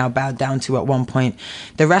queen now, bowed down to at one point.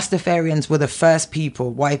 The Rastafarians were the first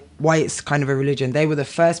people, why it's kind of a religion, they were the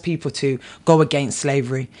first people to go against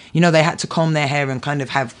slavery. They had to comb their hair and kind of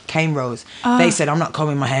have cane rows. They said, I'm not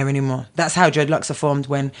combing my hair anymore. That's how dreadlocks are formed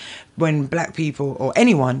when black people or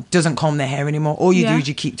anyone doesn't comb their hair anymore. All you do is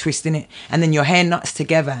you keep twisting it, and then your hair knots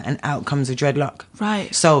together and out comes a dreadlock.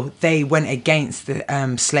 Right. So they went against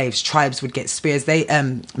the slaves. Tribes would get spears.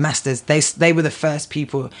 Masters. They were the first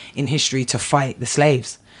people in history to fight the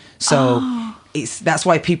slaves. So that's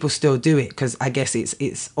why people still do it, because I guess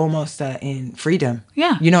it's almost in freedom.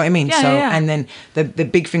 Yeah. You know what I mean? Yeah. And then the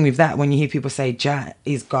big thing with that, when you hear people say Jah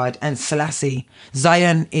is God and Selassie,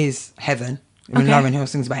 Zion is heaven. When Lauren Hill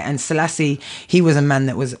sings about it. And Selassie, he was a man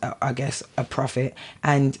that was, I guess, a prophet.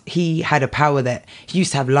 And he had a power that he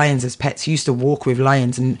used to have lions as pets. He used to walk with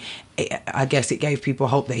lions. And I guess it gave people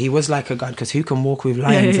hope that he was like a god, because who can walk with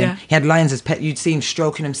lions? Yeah. And he had lions as pets. You'd see him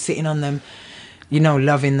stroking them, sitting on them,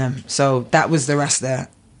 loving them. So that was the Rasta,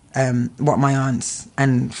 what my aunts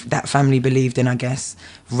and that family believed in, I guess.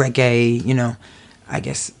 Reggae, I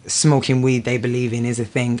guess smoking weed they believe in is a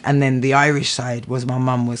thing. And then the Irish side was, my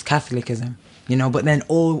mum was Catholicism. But then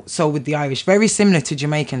also with the Irish, very similar to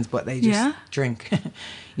Jamaicans, but they just drink.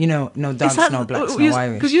 No dogs, no blacks, no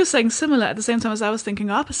Irish. Because you're saying similar at the same time as I was thinking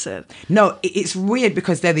opposite. No, it's weird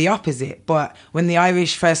because they're the opposite. But when the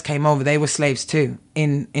Irish first came over, they were slaves too.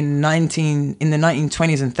 In the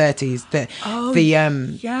 1920s and 30s,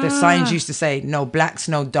 the signs used to say no blacks,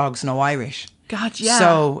 no dogs, no Irish. God, yeah.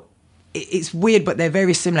 So it's weird, but they're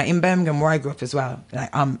very similar. In Birmingham, where I grew up as well,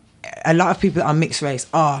 a lot of people that are mixed race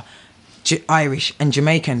are Irish and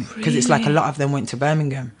Jamaican, because it's like a lot of them went to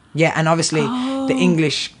Birmingham. Yeah, and obviously the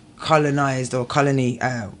English colonized or colony,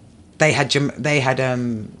 they had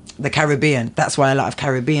the Caribbean. That's why a lot of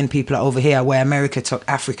Caribbean people are over here, where America took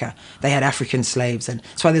Africa. They had African slaves, and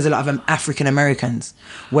that's why there's a lot of African Americans,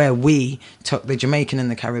 where we took the Jamaican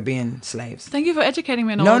and the Caribbean slaves. Thank you for educating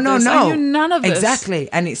me on all of this. I knew none of this. Exactly,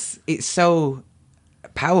 and it's so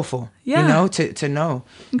powerful, to know.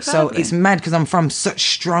 Incredibly. So it's mad, because I'm from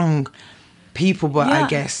such strong people, but I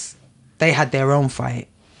guess they had their own fight,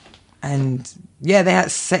 and they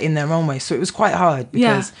had set in their own way. So it was quite hard,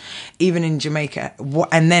 because even in Jamaica,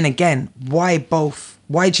 and then again, why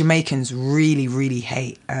Jamaicans really, really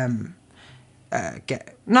hate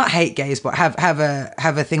not hate gays, but have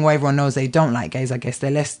a thing where everyone knows they don't like gays. I guess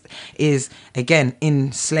their less is, again,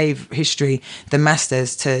 in slave history, the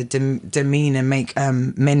masters to demean and make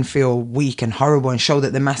men feel weak and horrible and show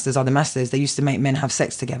that the masters are the masters. They used to make men have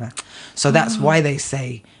sex together, so that's why they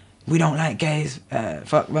say we don't like gays.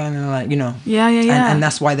 Fuck man, and and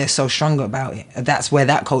that's why they're so strong about it. That's where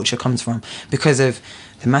that culture comes from, because of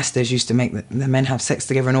the masters used to make the men have sex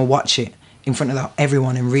together and all watch it in front of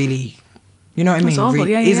everyone and really. You know what I mean? Awful.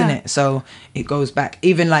 Isn't it? So it goes back.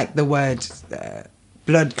 Even like the word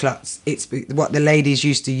blood clots, it's what the ladies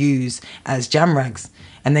used to use as jam rags,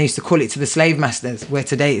 and they used to call it to the slave masters. Where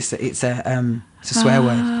today it's a swear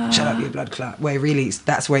word. Shut up, you blood clot. Where really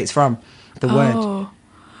that's where it's from. The word.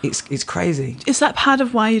 It's crazy. Is that part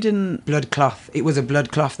of why you didn't blood cloth? It was a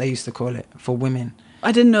blood cloth they used to call it for women.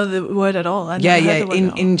 I didn't know the word at all.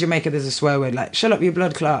 In Jamaica, there's a swear word like "shut up, you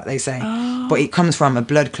blood clot." They say, but it comes from a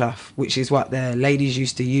blood cloth, which is what the ladies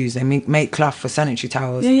used to use. They make cloth for sanitary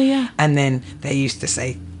towels. And then they used to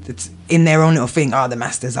say that in their own little thing, the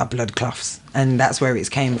masters are blood cloths, and that's where it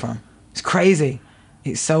came from. It's crazy.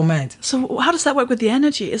 It's so mad. So how does that work with the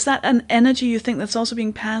energy? Is that an energy you think that's also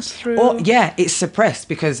being passed through? It's suppressed,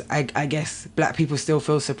 because I guess black people still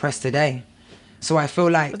feel suppressed today. So I feel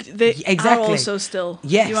like They exactly. are also still.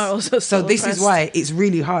 Yes. You are also still so this oppressed. is why it's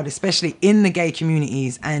really hard, especially in the gay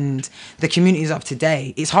communities and the communities of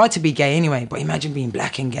today. It's hard to be gay anyway, but imagine being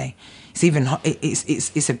black and gay. It's even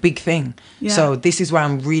it's a big thing. Yeah. So this is why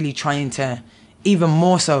I'm really trying to, even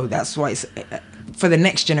more so. That's why it's for the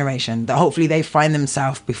next generation, that hopefully they find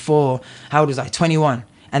themselves before, how old was I? 21,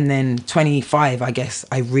 and then 25. I guess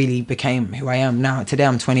I really became who I am now. Today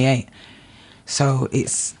I'm 28. So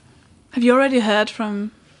it's. Have you already heard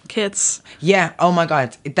from kids? Yeah, oh my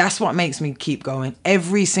God. That's what makes me keep going.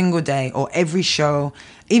 Every single day or every show,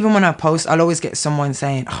 even when I post, I'll always get someone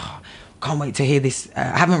saying, oh, can't wait to hear this.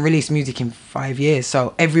 I haven't released music in 5 years.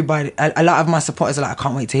 So everybody, a lot of my supporters are like, I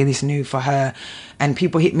can't wait to hear this new for her. And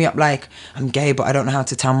people hit me up like, I'm gay, but I don't know how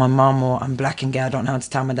to tell my mum, or I'm black and gay, I don't know how to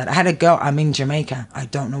tell my dad. I had a girl, I'm in Jamaica, I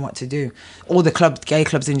don't know what to do. All the gay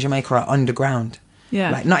clubs in Jamaica are underground.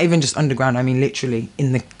 Yeah. Like, not even just underground, I mean literally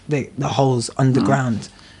in the holes underground,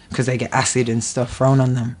 because they get acid and stuff thrown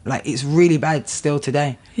on them. Like, it's really bad still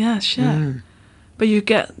today. Yeah, sure. But you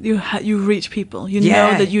reach people. You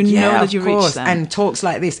know that you reach them. And talks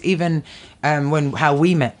like this, even how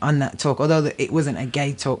we met on that talk, although it wasn't a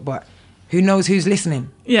gay talk, but who knows who's listening?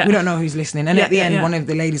 Yeah. We don't know who's listening. And at the end, yeah. one of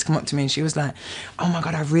the ladies come up to me and she was like, oh my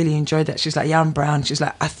God, I really enjoyed that. She's like, yeah, I'm brown. She's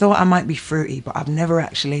like, I thought I might be fruity, but I've never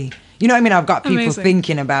actually... You know what I mean? I've got people Amazing.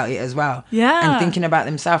 thinking about it as well. Yeah. And thinking about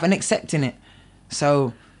themselves and accepting it.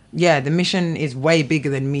 So, yeah, the mission is way bigger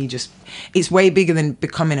than me it's way bigger than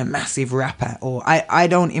becoming a massive rapper. Or I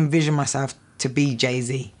don't envision myself to be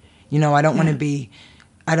Jay-Z. You know, I don't want to be...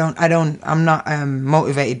 I'm not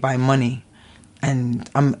motivated by money. And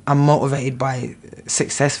I'm motivated by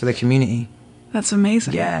success for the community. That's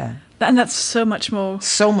amazing. Yeah. And that's so much more...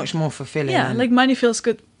 So much more fulfilling. Yeah, like money feels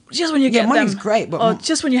good just when you get money's them. great, but... Or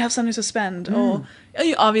just when you have something to spend. Or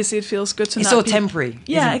obviously it feels good to It's not all be... temporary.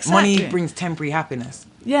 Yeah, isn't it? exactly. Money brings temporary happiness.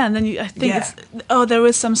 Yeah, and then I think it's... Oh, there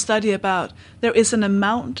is some study about... There is an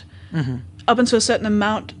amount... Up until a certain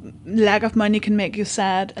amount, lack of money can make you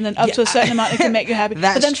sad, and then up to a certain amount, it can make you happy.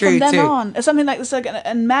 That's but then true from then too. on, it's something like this, like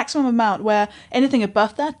a maximum amount where anything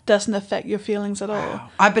above that doesn't affect your feelings at all.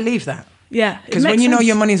 I believe that. Yeah, Because when you know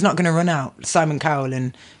your money's not going to run out, Simon Cowell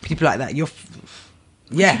and people like that,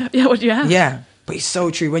 yeah. Yeah, what do you have? Yeah. But it's so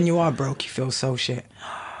true. When you are broke, you feel so shit.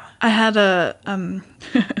 I had a...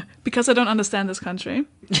 because I don't understand this country.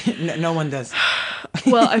 No one does.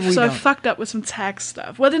 Well, I don't. fucked up with some tax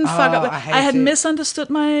stuff. Well, I didn't fuck up. I hate I had it. misunderstood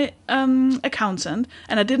my accountant,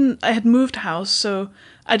 and I had moved house, so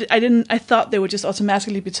I thought they would just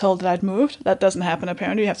automatically be told that I'd moved. That doesn't happen,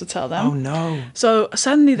 apparently. You have to tell them. Oh, no. So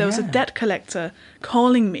suddenly there was a Yeah. debt collector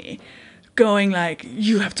calling me, going like,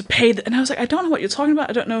 you have to pay and I was like, I don't know what you're talking about.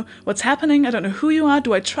 I don't know what's happening. I don't know who you are.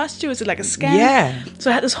 Do I trust you? Is it like a scam? Yeah. So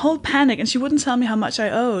I had this whole panic, and she wouldn't tell me how much I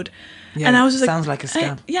owed. Yeah, and I was just sounds like a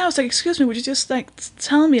scam. I was like, excuse me, would you just like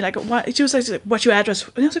tell me like what? She was like, what's your address?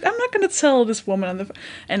 And I was like, I'm not going to tell this woman on the phone.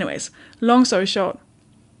 Anyways, long story short,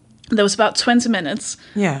 there was about 20 minutes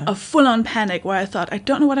of full-on panic where I thought, I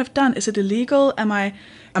don't know what I've done. Is it illegal? Am I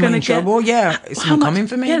in trouble? Yeah. Is someone coming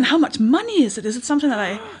for me? Yeah, and how much money is it? Is it something that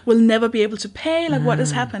I will never be able to pay? Like, what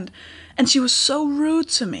has happened? And she was so rude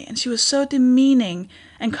to me, and she was so demeaning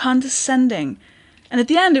and condescending. And at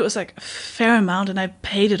the end, it was like a fair amount, and I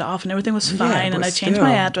paid it off, and everything was fine, and I changed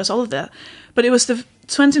my address, all of that. But it was the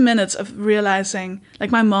 20 minutes of realizing,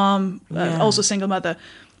 like my mom, also single mother,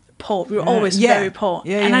 poor. We were always very poor.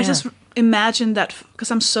 And I just imagined that,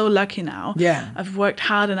 because I'm so lucky now. Yeah. I've worked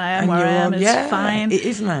hard, and I am where I am, and it's fine. It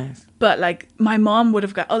is nice. But like my mom would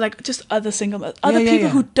have got, or like just other people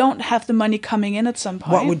who don't have the money coming in at some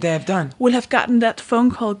point. What would they have done? Would have gotten that phone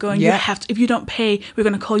call going, you have to, if you don't pay, we're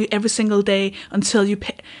going to call you every single day until you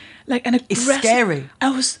pay. Like an aggressive. It's scary.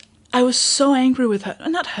 I was so angry with her.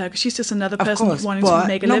 Not her, because she's just another person wanting to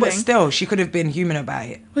make a living. But still, she could have been human about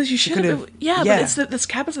it. Well, you should have. Yeah, but it's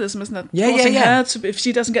capitalism, isn't it? Yeah, Forcing her to, if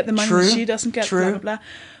she doesn't get the money, she doesn't get blah, blah, blah.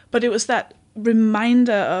 But it was that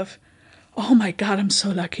reminder of, oh my God, I'm so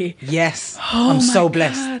lucky. Yes, I'm so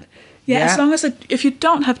blessed. Yeah, as long as if you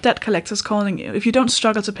don't have debt collectors calling you, if you don't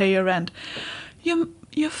struggle to pay your rent,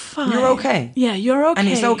 you're fine. You're okay. Yeah, you're okay. And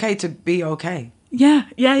it's okay to be okay. Yeah.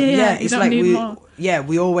 It's like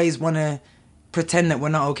we always want to pretend that we're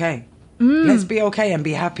not okay. Let's be okay and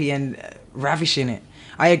be happy and ravish in it.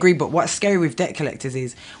 I agree, but what's scary with debt collectors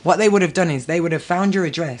is what they would have done is they would have found your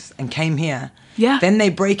address and came here. Yeah. Then they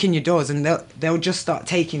break in your doors and they'll just start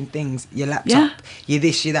taking things, your laptop, your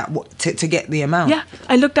this, your that, to get the amount. Yeah,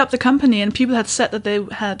 I looked up the company and people had said that they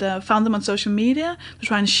had found them on social media to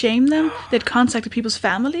try and shame them. They'd contacted people's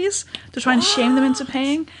families to try and shame them into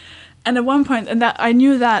paying. And at one point, and that I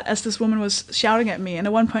knew that as this woman was shouting at me, and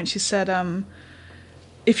at one point she said,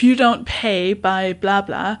 if you don't pay by blah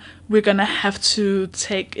blah, we're gonna have to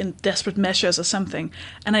take in desperate measures or something.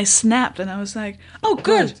 And I snapped, and I was like, oh,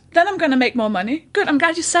 good. Then I'm gonna make more money. Good. I'm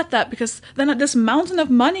glad you said that, because then this mountain of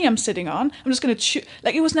money I'm sitting on, I'm just gonna choose.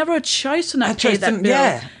 Like, it was never a choice to not pay that bill.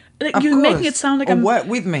 Yeah. Like, you're making it sound like I'm work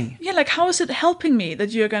with me. Yeah, like, how is it helping me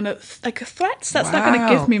that you're gonna like threats? That's not gonna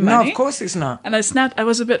give me money. No, of course it's not. And I snapped. I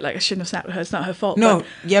was a bit like, I shouldn't have snapped at her. It's not her fault. No, but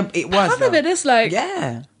yeah, it was. Part of it is like,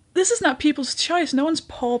 yeah, this is not people's choice. No one's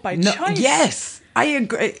poor by choice. Yes, I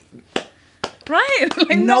agree. Right?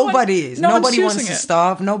 Like, Nobody is. Nobody wants to it.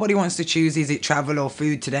 starve. Nobody wants to choose, is it travel or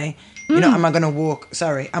food today? You know, am I going to walk?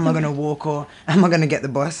 Sorry, am I going to walk, or am I going to get the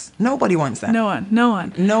bus? Nobody wants that. No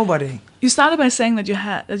one. Nobody. You started by saying that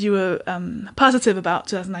you were positive about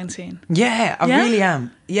 2019. Yeah, I really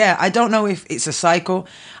am. Yeah, I don't know if it's a cycle.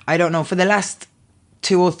 I don't know. For the last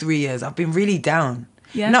 2 or 3 years, I've been really down.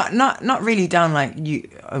 Yeah. Not really down like you,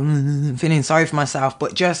 feeling sorry for myself,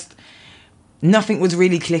 but just nothing was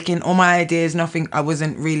really clicking. All my ideas, nothing. I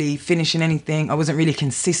wasn't really finishing anything. I wasn't really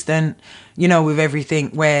consistent, with everything.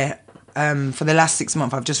 Where for the last 6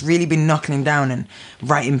 months, I've just really been knuckling down and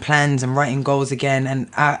writing plans and writing goals again. And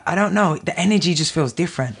I don't know, the energy just feels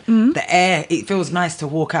different. The air, it feels nice to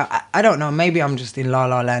walk out. I don't know, maybe I'm just in la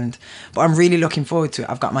la land, but I'm really looking forward to it.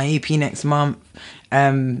 I've got my EP next month.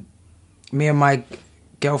 Me and my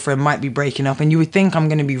girlfriend might be breaking up, and you would think I'm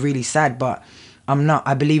going to be really sad, but I'm not.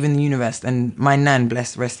 I believe in the universe, and my nan,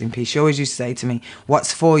 bless, rest in peace, she always used to say to me,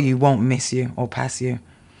 what's for you won't miss you or pass you.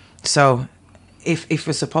 So if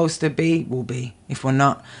we're supposed to be, we'll be. If we're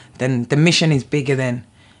not, then the mission is bigger than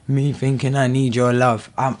me thinking I need your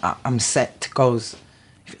love. I'm set goals.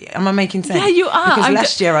 Am I making sense? Yeah, you are. Because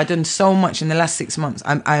last year I done so much in the last 6 months.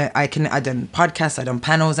 I done podcasts, I done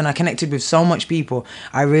panels, and I connected with so much people.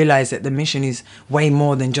 I realised that the mission is way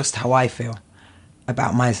more than just how I feel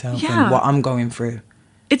about myself and what I'm going through.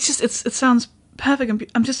 It sounds perfect.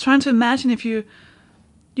 I'm just trying to imagine if you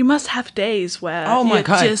must have days where you're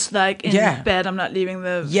just like in bed. I'm not leaving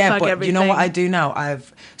the fuck but everything. You know what I do now?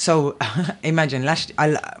 Imagine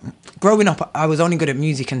growing up, I was only good at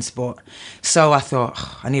music and sport. So I thought,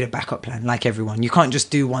 I need a backup plan, like everyone. You can't just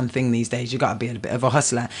do one thing these days. You got to be a bit of a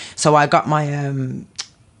hustler. So I got my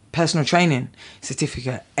personal training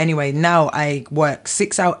certificate. Anyway, now I work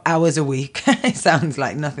 6 hours a week. It sounds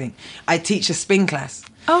like nothing. I teach a spin class.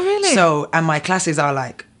 Oh, really? So, and my classes are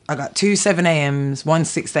like, I got 2 7 a.m.s, 1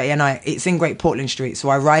 6:30, and it's in Great Portland Street. So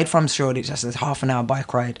I ride from Shoreditch, just a half an hour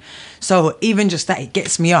bike ride. So even just that, it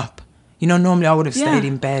gets me up. Normally I would have stayed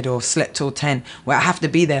in bed or slept till 10, where I have to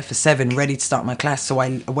be there for 7, ready to start my class. So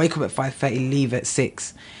I wake up at 5:30, leave at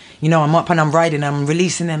 6. I'm up and I'm riding, I'm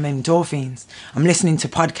releasing them endorphins. I'm listening to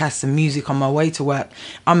podcasts and music on my way to work.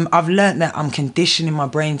 I've learned that I'm conditioning my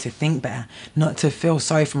brain to think better, not to feel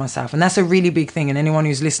sorry for myself. And that's a really big thing. And anyone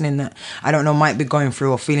who's listening that, I don't know, might be going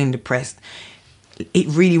through or feeling depressed, it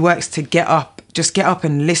really works to get up. Just get up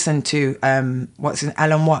and listen to, Alan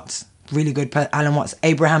Watts. Really good, Alan Watts,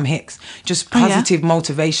 Abraham Hicks. Just positive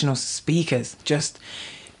motivational speakers. Just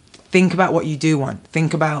think about what you do want.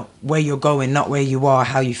 Think about where you're going, not where you are,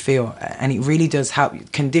 how you feel. And it really does help you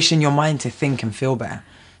condition your mind to think and feel better.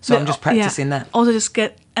 So I'm just practicing that. Also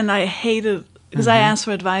and I hate it, because I asked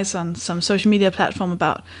for advice on some social media platform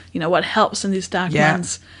about, what helps in these dark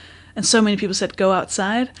months. And so many people said, go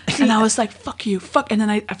outside. And I was like, fuck you, fuck. And then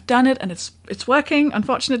I've done it, and it's working.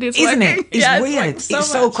 Unfortunately, it's Isn't working. Isn't it? It's weird. It's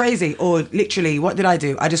so crazy. Or literally, what did I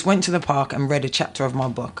do? I just went to the park and read a chapter of my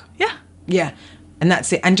book. Yeah. Yeah. And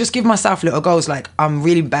that's it. And just give myself little goals. Like, I'm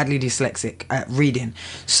really badly dyslexic at reading.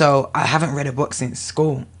 So I haven't read a book since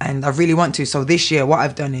school. And I really want to. So this year, what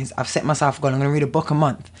I've done is I've set myself a goal. I'm going to read a book a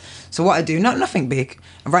month. So what I do, nothing big.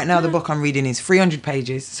 Right now, the book I'm reading is 300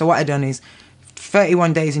 pages. So what I've done is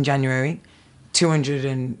 31 days in January,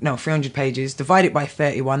 300 pages. Divide it by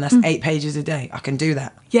 31. That's 8 pages a day. I can do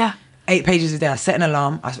that. Yeah. 8 pages a day. I set an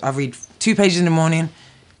alarm. I read 2 pages in the morning,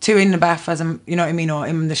 2 in the bath as I'm, or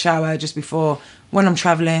in the shower just before, when I'm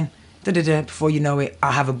traveling, before you know it,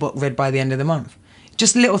 I have a book read by the end of the month.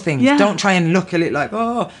 Just little things. Yeah. Don't try and look at it like,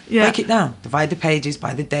 break it down. Divide the pages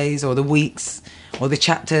by the days or the weeks or the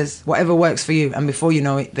chapters, whatever works for you. And before you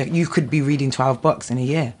know it, that you could be reading 12 books in a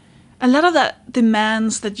year. A lot of that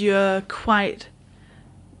demands that you're quite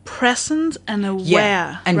present and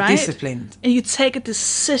aware, and right? disciplined. And you take a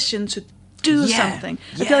decision to do something.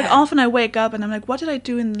 I feel like often I wake up and I'm like, what did I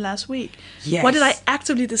do in the last week? Yes. What did I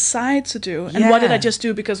actively decide to do? And what did I just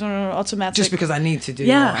do because automatic? Just because I need to do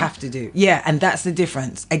or have to do. Yeah, and that's the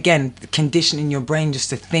difference. Again, conditioning your brain just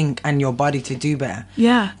to think and your body to do better.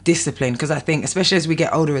 Yeah. Discipline, because I think, especially as we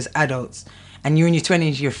get older as adults, and you're in your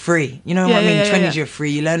 20s, you're free. You know what I mean? 20s, you're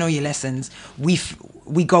free. You learn all your lessons.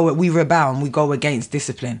 we rebel and we go against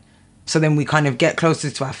discipline. So then we kind of get closer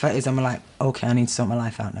to our 30s and we're like, okay, I need to sort my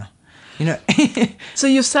life out now. You know? So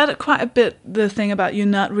you said quite a bit the thing about you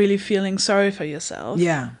not really feeling sorry for yourself.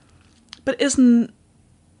 Yeah. But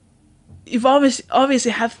you've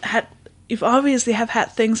obviously have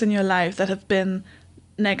had things in your life that have been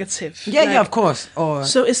negative. Yeah, of course.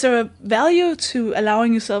 So is there a value to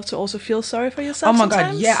allowing yourself to also feel sorry for yourself? Oh my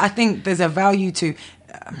sometimes? God, yeah. I think there's a value to.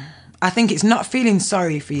 I think it's not feeling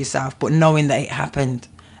sorry for yourself, but knowing that it happened,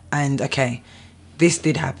 and okay, this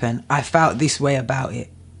did happen. I felt this way about it,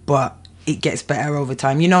 but it gets better over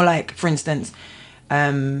time. You know, like for instance,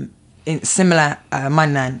 my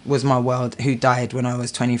nan was my world, who died when I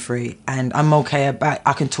was 23, and I'm okay about.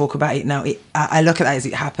 I can talk about it now. I look at that as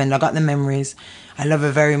it happened. I got the memories. I love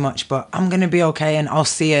her very much, but I'm gonna be okay, and I'll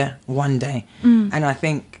see her one day. And I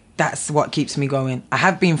think that's what keeps me going. I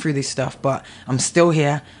have been through this stuff, but I'm still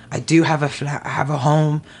here. I do have a flat. I have a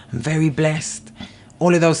home. I'm very blessed.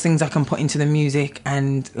 All of those things I can put into the music,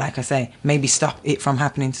 and like I say, maybe stop it from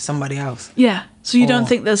happening to somebody else. Yeah. So you don't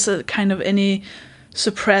think there's a kind of any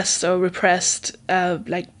suppressed or repressed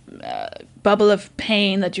bubble of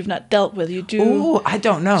pain that you've not dealt with? You do? Oh, I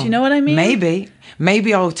don't know. Do you know what I mean?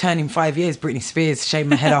 Maybe I'll turn in 5 years, Britney Spears, shave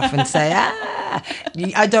my head off and say,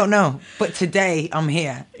 I don't know. But today I'm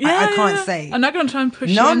here. I can't say. I'm not going to try and push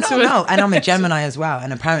you into it. No. And I'm a Gemini as well.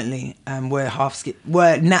 And apparently we're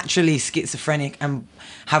naturally schizophrenic and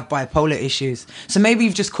have bipolar issues. So maybe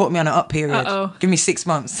you've just caught me on an up period. Uh-oh. Give me 6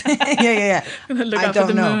 months. yeah. I'm going to look I up don't at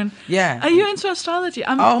the know. moon. Yeah. Are you into astrology?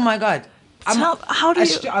 Oh my God. How do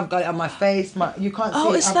you... I've got it on my face. You can't see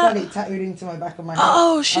it. I've got it tattooed into my back of my head.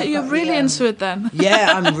 Oh shit! You're really into it then.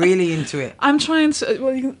 Yeah, I'm really into it. I'm trying to.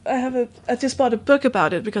 Well, I just bought a book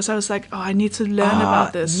about it because I was like, I need to learn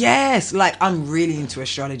about this. Yes, like I'm really into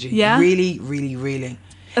astrology. Yeah. Really, really, really.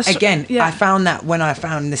 Again, I found that when I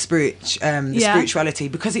found the spirituality,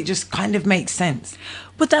 because it just kind of makes sense.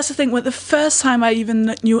 But that's the thing. When the first time I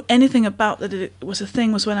even knew anything about that it was a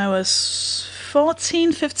thing was when I was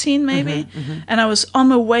 14, 15 maybe, and I was on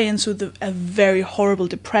my way into a very horrible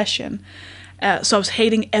depression. So I was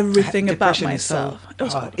hating everything about myself. It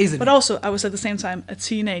was hard, isn't it? But also, I was at the same time a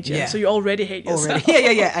teenager, so you already hate yourself.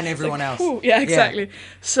 Yeah, and everyone else. Yeah, exactly. Yeah.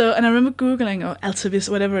 So, and I remember Googling, or Altavis,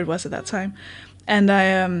 whatever it was at that time, and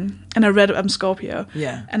I read, I'm Scorpio.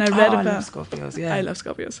 Yeah. And I read about... I love Scorpios, yeah. I love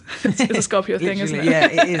Scorpios. It's a Scorpio thing, isn't it? Yeah,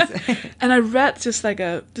 it is. And I read just like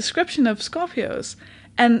a description of Scorpios,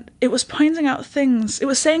 and it was pointing out things, it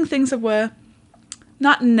was saying things that were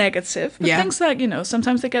not negative, but things like,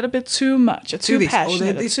 sometimes they get a bit too much, or too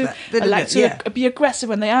passionate, or like to be aggressive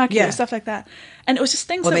when they argue, or stuff like that. And it was just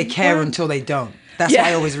things or they care until they don't. That's what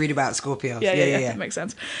I always read about Scorpios. Yeah. That makes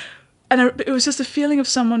sense. And it was just a feeling of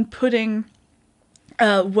someone putting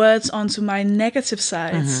words onto my negative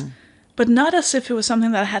sides, but not as if it was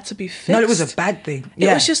something that had to be fixed. No, it was a bad thing.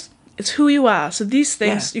 It was just, it's who you are. So these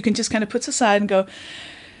things you can just kind of put aside and go,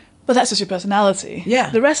 well, that's just your personality.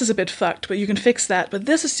 Yeah. The rest is a bit fucked, but you can fix that. But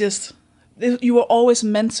this is just, you were always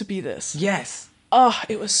meant to be this. Yes. Oh,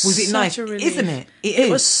 it was it such nice? a relief. Isn't it?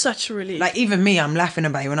 It was such a relief. Like, even me, I'm laughing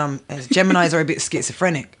about it when Geminis are a bit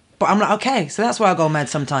schizophrenic. But I'm like, okay, so that's why I go mad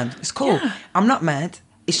sometimes. It's cool. Yeah. I'm not mad.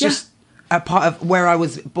 It's just a part of where I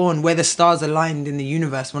was born, where the stars aligned in the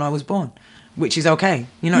universe when I was born, which is okay.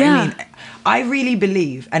 You know what I mean? I really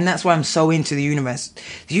believe, and that's why I'm so into the universe.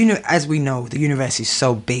 As we know, the universe is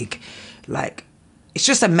so big. Like, it's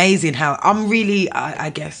just amazing how I'm really, I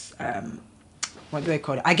guess, what do they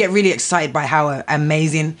call it? I get really excited by how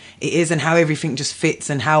amazing it is and how everything just fits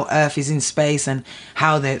and how Earth is in space and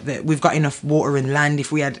how we've got enough water and land.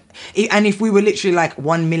 If we were literally like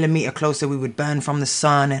 1 millimeter closer, we would burn from the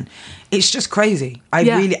sun, and it's just crazy. I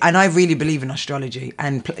really believe in astrology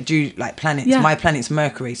and planets. Yeah. My planet's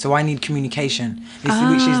Mercury, so I need communication.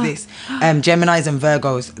 Which is this. Geminis and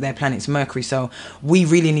Virgos, their planet's Mercury, so we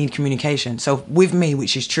really need communication. So with me,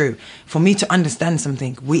 which is true, for me to understand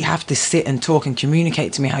something, we have to sit and talk and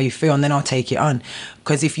communicate to me how you feel, and then I'll take it on.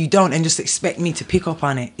 Because if you don't and just expect me to pick up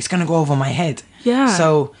on it, it's going to go over my head. Yeah.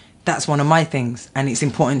 So that's one of my things, and it's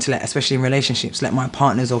important to especially in relationships, let my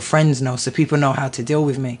partners or friends know, so people know how to deal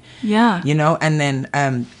with me. Yeah. And then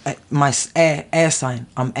my air sign,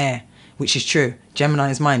 I'm air, which is true. Gemini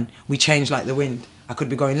is mine. We change like the wind. I could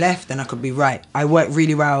be going left and I could be right. I work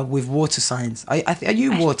really well with water signs. Are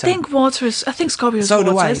you water? I think Scorpio is water.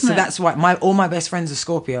 So do I. Isn't so it? That's why all my best friends are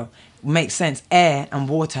Scorpio. Makes sense. Air and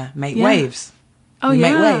water make waves. Oh,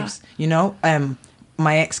 make waves.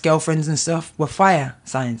 My ex-girlfriends and stuff were fire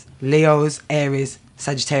signs. Leos, Aries,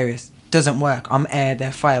 Sagittarius. doesn't work. I'm air,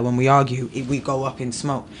 they're fire. When we argue, we go up in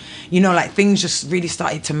smoke. You know, like things just really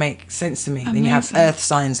started to make sense to me. Amazing. Then you have earth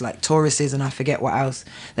signs like Tauruses and I forget what else.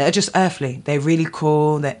 That are just earthly. They're really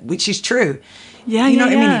cool, which is true. Yeah, you know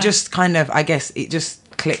what I mean? yeah. It just kind of, I guess, it just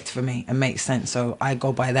clicked for me and makes sense. So I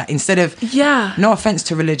go by that. Instead of, no offense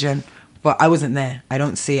to religion, but I wasn't there. I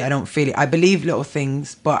don't see it. I don't feel it. I believe little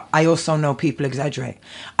things, but I also know people exaggerate.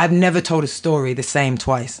 I've never told a story the same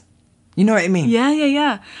twice. You know what I mean?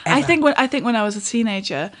 Yeah. Ever. I think when I was a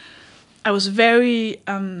teenager, I was very.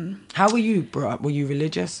 How were you brought up? Were you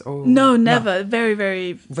religious or No, never. Very,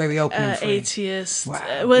 very. Very open and free. Atheist. Wow.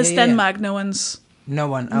 Well, it's Yeah. Denmark. No one's. No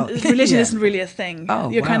one. Oh. Religion Yeah. isn't really a thing. Oh,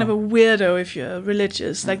 you're kind wow. of a weirdo if you're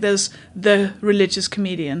religious. Like there's the religious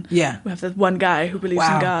comedian. Yeah. We have that one guy who believes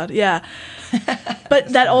Wow. in God. Yeah. But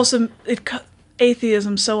that also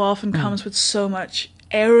atheism so often comes with so much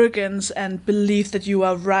arrogance and belief that you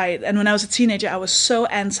are right. And when I was a teenager, I was so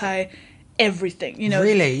anti everything, you know.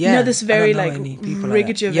 Really? Yeah. You know, this very I don't like know any people Ricky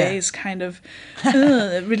like that. Gervais kind of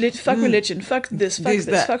fuck religion, fuck this, fuck This, this,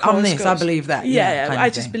 that. fuck I'm this, horoscopes. I believe that. Yeah, kind I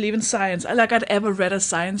of just thing. believe in science. Like I'd ever read a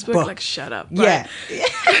science book. Like shut up. But- Yeah.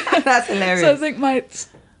 That's hilarious. So I think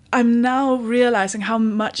I'm now realizing how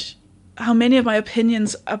many of my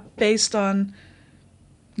opinions are based on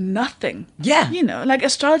nothing. Yeah. You know, like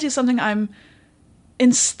astrology is something I'm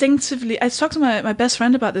instinctively. I talked to my best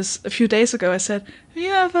friend about this a few days ago. I said, have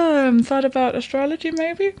you ever thought about astrology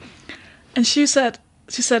maybe? And she said,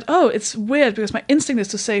 oh, it's weird because my instinct is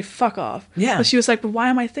to say fuck off. Yeah. But she was like, but why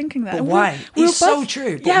am I thinking that? But And why? we were It's so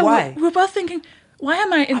true, but why? We were both thinking, why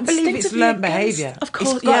am I I instinctively believe it's learned against- behavior. Of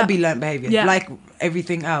course, it's got to yeah. be learned behavior. Yeah. Like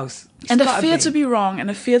everything else. It's And a gotta fear to be wrong, and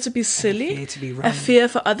a fear to be silly, fear to be a wrong. fear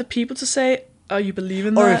for other people to say, "Oh, you believe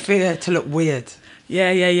in Or that?" a fear to look weird.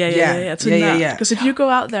 Yeah. Yeah. Because if you go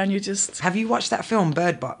out there and you just Have you watched that film,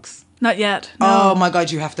 Bird Box? not yet. No. Oh my God,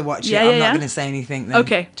 you have to watch it. Yeah, I'm yeah, not yeah. going to say anything then.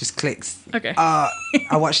 Okay. Just clicks. Okay.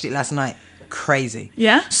 I watched it last night. Crazy.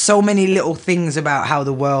 Yeah? So many little things about how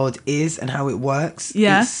the world is and how it works.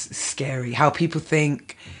 Yeah. It's scary. How people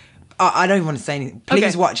think. I don't even want to say anything. Please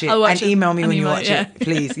Okay, watch it I'll watch and email me An when you email, watch yeah. it.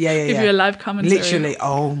 Please. Yeah. Give you a live commentary. Literally.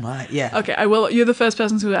 Oh my. Yeah. Okay, I will. You're the first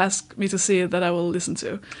person who asked me to see it that I will listen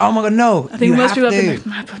to. Oh my God, no. I think you most have people to.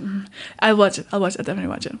 have been like, I'll watch it. I'll definitely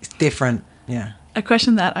watch it. It's different. Yeah. A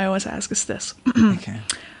question that I always ask is this: Okay.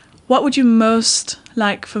 what would you most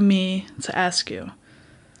like for me to ask you?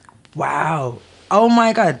 Wow. Oh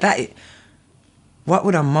my God. What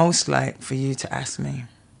would I most like for you to ask me?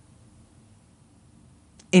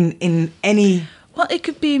 In any. Well, it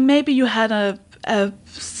could be maybe you had a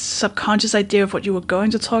subconscious idea of what you were going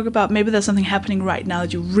to talk about. Maybe there's something happening right now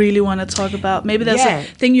that you really want to talk about. Maybe there's a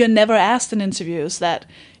thing you're never asked in interviews that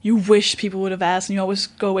you wish people would have asked, and you always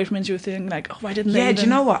go away from interview thinking like, oh, why didn't they? Yeah, do you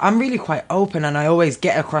know what? I'm really quite open, and I always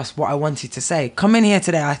get across what I wanted to say. Coming here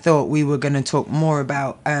today, I thought we were going to talk more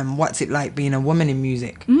about what's it like being a woman in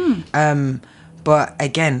music. But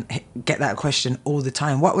again, get that question all the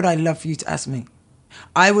time. What would I love for you to ask me?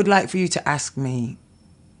 I would like for you to ask me.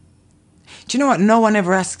 Do you know what? No one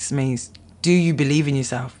ever asks me, do you believe in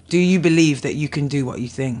yourself? Do you believe that you can do what you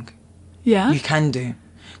think Yeah. you can do?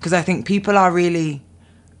 Because I think people are really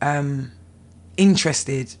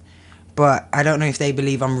interested, but I don't know if they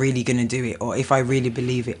believe I'm really going to do it or if I really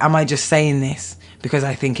believe it. Am I just saying this because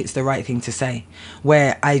I think it's the right thing to say,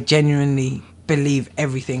 where I genuinely believe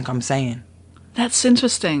everything I'm saying, That's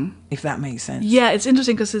interesting. if that makes sense? Yeah, it's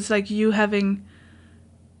interesting because it's like you having...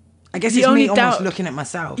 I guess The it's only me almost doubt- looking at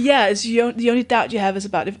myself. Yeah, it's the only doubt you have is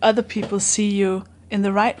about if other people see you in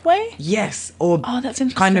the right way. Yes, or Oh, that's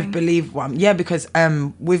interesting. kind of believe what I'm... Yeah, because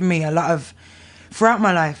with me, a lot of... Throughout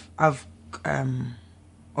my life, I've...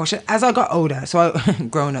 as I got older, so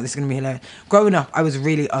growing up, this is going to be hilarious. Growing up, I was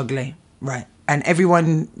really ugly, right? And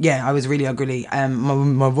everyone, I was really ugly.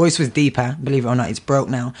 My voice was deeper, believe it or not, it's broke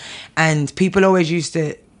now. And people always used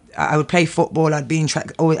to... I would play football, I'd be in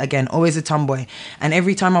track, always a tomboy. And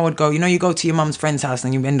every time I would go, you go to your mum's friend's house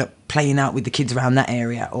and you end up playing out with the kids around that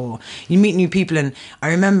area, or you meet new people. And I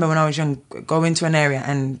remember when I was young, going to an area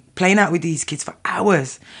and playing out with these kids for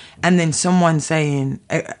hours. And then someone saying,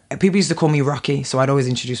 people used to call me Rocky, so I'd always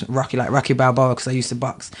introduce Rocky, like Rocky Balboa, because I used to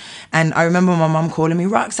box. And I remember my mum calling me,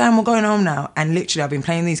 RoxXxan, we're going home now. And literally, I've been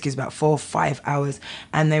playing these kids about 4 or 5 hours.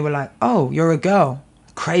 And they were like, oh, you're a girl.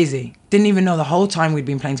 Crazy. Didn't even know the whole time we'd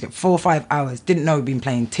been playing together. 4 or 5 hours. Didn't know we'd been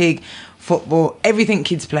playing TIG, football, everything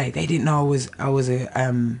kids play. They didn't know I was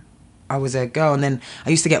a girl. And then I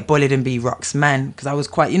used to get bullied and be RoxXxan because I was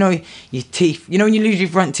quite, your teeth. When you lose your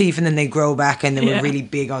front teeth and then they grow back and they were really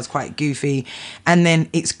big. I was quite goofy. And then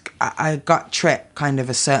I got treated kind of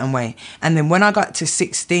a certain way. And then when I got to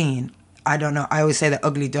 16, I don't know, I always say the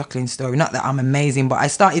ugly duckling story. Not that I'm amazing, but I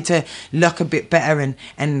started to look a bit better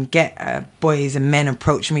and get boys and men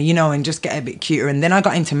approach me, you know, and just get a bit cuter. And then I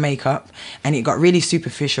got into makeup and it got really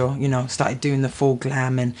superficial, you know, started doing the full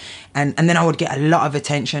glam and then I would get a lot of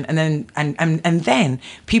attention. And then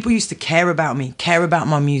people used to care about me, care about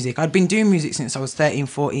my music. I'd been doing music since I was 13,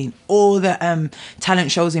 14. All the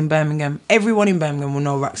talent shows in Birmingham, everyone in Birmingham will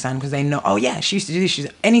know RoxXxan because they know, oh yeah, she used to do this.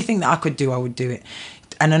 Anything that I could do, I would do it.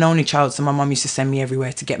 And an only child, so my mum used to send me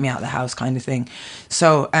everywhere to get me out of the house kind of thing.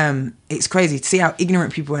 So it's crazy to see how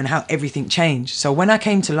ignorant people were and how everything changed. So when I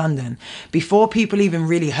came to London, before people even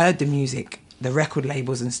really heard the music, the record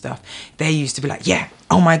labels and stuff, they used to be like, yeah,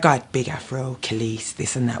 oh my God, Big Afro, Khalees,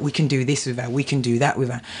 this and that. We can do this with her, we can do that with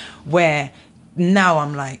her. Where now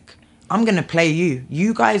I'm like, I'm going to play you.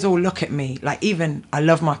 You guys all look at me, like even, I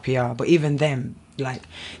love my PR, but even them, like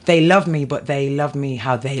they love me, but they love me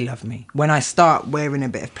how they love me. When I start wearing a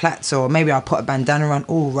bit of plaits or maybe I'll put a bandana on,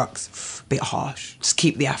 oh, Rox, bit harsh, just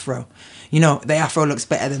keep the afro. You know, the afro looks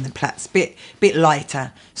better than the plaits, bit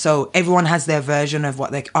lighter. So everyone has their version of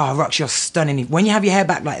what they, oh, Rox, you're stunning. When you have your hair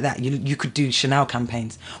back like that, you could do Chanel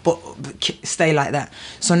campaigns, but stay like that.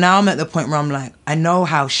 So now I'm at the point where I'm like, I know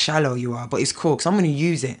how shallow you are, but it's cool because I'm going to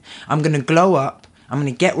use it. I'm going to glow up. I'm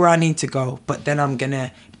going to get where I need to go, but then I'm going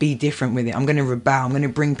to be different with it. I'm going to rebel. I'm going to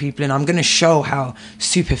bring people in. I'm going to show how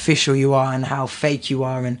superficial you are and how fake you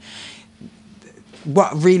are and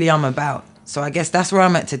what really I'm about. So I guess that's where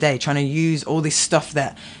I'm at today, trying to use all this stuff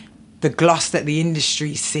that the gloss that the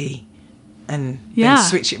industry see and then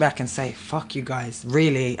switch it back and say, fuck you guys,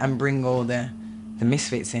 really, and bring all the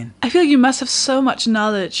misfits in. I feel like you must have so much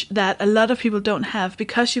knowledge that a lot of people don't have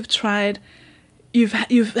because you've tried... You've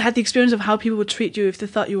had the experience of how people would treat you if they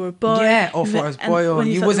thought you were a boy. Yeah, or thought I was a boy, or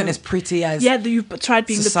you wasn't as pretty as... Yeah, you tried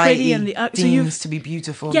being the pretty and the... deems to be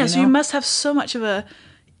beautiful. Yeah, you know? So you must have so much of a...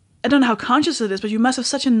 I don't know how conscious it is, but you must have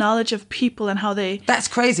such a knowledge of people and how they... That's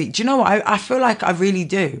crazy. Do you know what? I feel like I really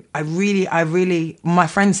do. I really... My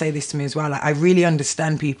friends say this to me as well. Like, I really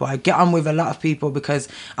understand people. I get on with a lot of people because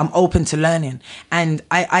I'm open to learning. And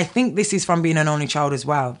I think this is from being an only child as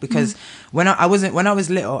well. Because when I was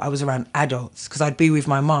little, I was around adults because I'd be with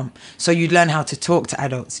my mum. So you'd learn how to talk to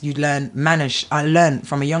adults. You'd learn manners. I learned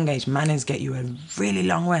from a young age, manners get you a really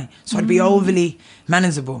long way. So I'd be overly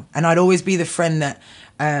mannersable. And I'd always be the friend that...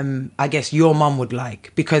 I guess your mum would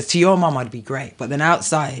like, because to your mum I'd be great, but then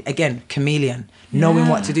outside, again, chameleon, knowing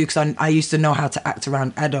what to do, because I used to know how to act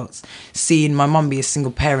around adults, seeing my mum be a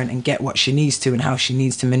single parent and get what she needs to and how she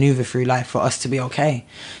needs to maneuver through life for us to be okay.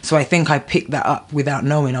 So I think I picked that up without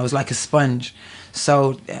knowing. I was like a sponge.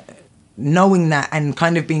 So knowing that and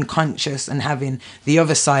kind of being conscious and having the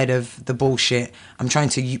other side of the bullshit, I'm trying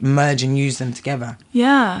to merge and use them together.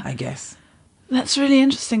 Yeah. I guess. That's really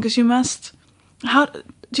interesting because you must... How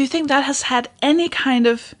do you think that has had any kind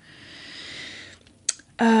of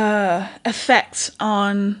effect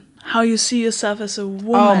on how you see yourself as a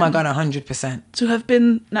woman? Oh my God, 100%. To have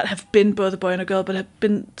been, not have been both a boy and a girl, but have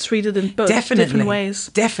been treated in both different ways.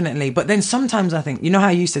 Definitely. But then sometimes I think, you know how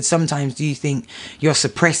you said sometimes do you think you're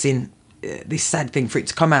suppressing this sad thing for it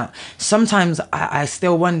to come out? Sometimes I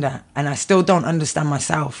still wonder, and I still don't understand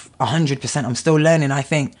myself 100%. I'm still learning. I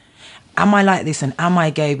think, am I like this and am I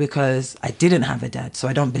gay because I didn't have a dad, so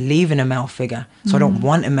I don't believe in a male figure, so I don't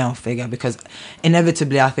want a male figure because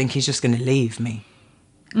inevitably I think he's just going to leave me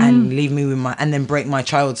and leave me with and then break my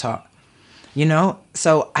child's heart, you know?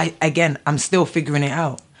 So I'm still figuring it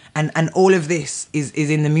out, and all of this is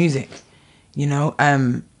in the music, you know?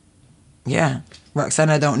 Yeah, RoxXxan,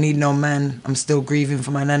 I don't need no man, I'm still grieving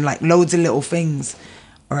for my nan, like loads of little things.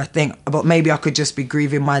 Or I think, but maybe I could just be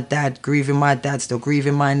grieving my dad, still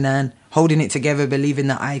grieving my nan, holding it together, believing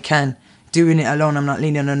that I can. Doing it alone, I'm not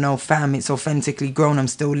leaning on no fam, it's authentically grown, I'm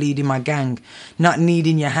still leading my gang. Not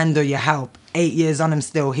needing your hand or your help. 8 years on, I'm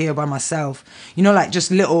still here by myself. You know, like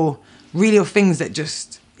just little things that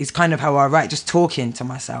just is kind of how I write, just talking to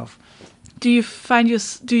myself. Do you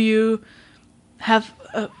have...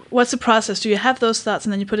 what's the process? Do you have those thoughts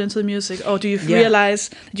and then you put it into the music, or do you realize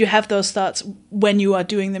that you have those thoughts when you are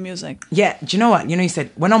doing the music? Yeah, do you know what? You know, you said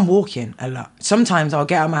when I'm walking a lot, sometimes I'll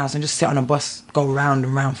get out of my house and just sit on a bus, go round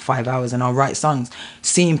and round 5 hours, and I'll write songs,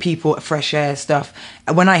 seeing people, fresh air, stuff.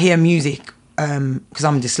 When I hear music, because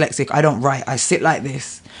I'm dyslexic, I don't write. I sit like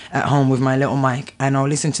this at home with my little mic and I'll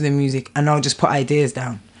listen to the music and I'll just put ideas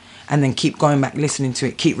down and then keep going back, listening to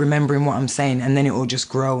it, keep remembering what I'm saying, and then it will just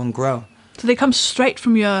grow and grow. Do they come straight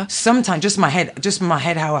from your... Sometimes just my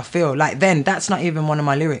head, how I feel. Like then, that's not even one of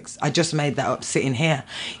my lyrics. I just made that up sitting here.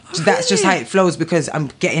 Oh, That's just how really? it flows because I'm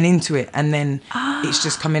getting into it and then it's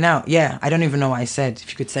just coming out. Yeah, I don't even know what I said. If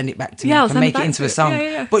you could send it back to me, Yeah, I I'll can send it make it back into to a you. song.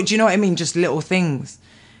 Yeah. But do you know what I mean? Just little things.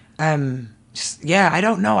 I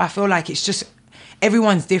don't know. I feel like it's just...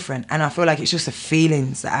 Everyone's different, and I feel like it's just the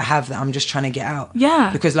feelings that I have that I'm just trying to get out.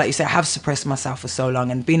 Yeah. Because like you said, I have suppressed myself for so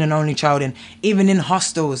long, and being an only child, and even in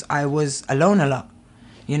hostels, I was alone a lot,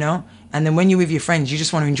 you know? And then when you're with your friends, you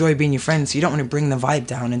just want to enjoy being your friends, so you don't want to bring the vibe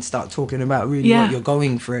down and start talking about really what you're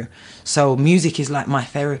going through. So music is like my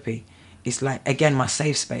therapy. It's like, again, my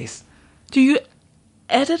safe space. Do you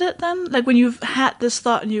edit it then? Like when you've had this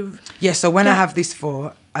thought and you've... Yeah, so when I have this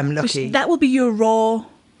for, I'm lucky. That will be your raw...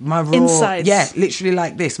 My raw, insights. yeah, literally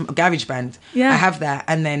like this, GarageBand. Yeah. I have that,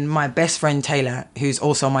 and then my best friend Taylor, who's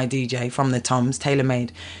also my DJ from the Toms, Taylor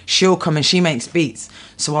Made, she'll come and she makes beats.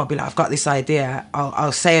 So I'll be like, I've got this idea.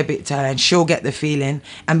 I'll say a bit to her, and she'll get the feeling.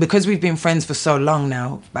 And because we've been friends for so long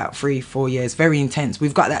now, about 3-4 years, very intense,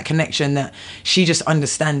 we've got that connection that she just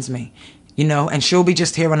understands me, you know. And she'll be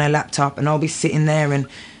just here on her laptop, and I'll be sitting there, and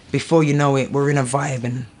before you know it, we're in a vibe,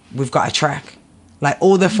 and we've got a track. Like,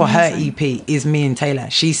 all the For Her EP is me and Taylor.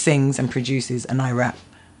 She sings and produces, and I rap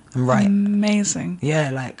and write. Amazing.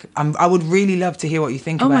 Yeah, like, I would really love to hear what you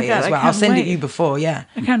think Oh about my it God, as I well. can't I'll send wait. it you before, yeah.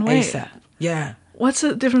 I can't wait. ASAP. Yeah. What's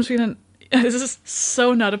the difference between this is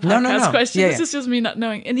so not a podcast No. question. Yeah, This is just me not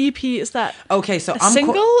knowing. An EP, is that Okay, so a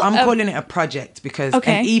single? I'm calling it a project because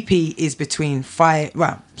Okay. an EP is between 5...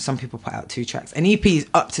 Well, some people put out 2 tracks. An EP is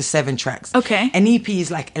up to 7 tracks. Okay. An EP is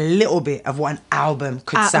like a little bit of what an album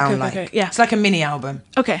could sound like. Okay, yeah. It's like a mini album.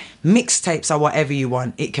 Okay. Mixtapes are whatever you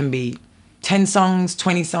want. It can be 10 songs,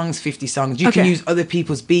 20 songs, 50 songs. You can use other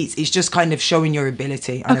people's beats. It's just kind of showing your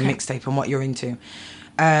ability on a mixtape and what you're into.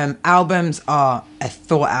 Albums are a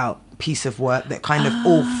thought out piece of work that kind of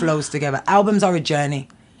all flows together. Albums are a journey.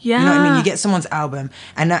 Yeah. You know what I mean? You get someone's album,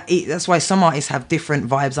 and that's why some artists have different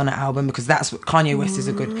vibes on an album, because that's what Kanye West is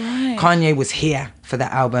a good. Right. Kanye was here for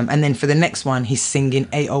that album, and then for the next one, he's singing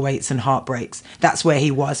 808s and Heartbreaks. That's where he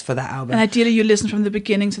was for that album. And ideally, you listen from the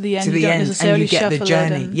beginning to the end. To the you don't end, necessarily and you get the shuffle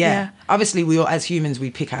journey. it and- Yeah. Obviously, we all, as humans, we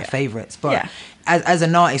pick our favorites, but Yeah. as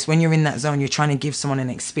an artist, when you're in that zone, you're trying to give someone an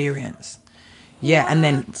experience. Yeah, and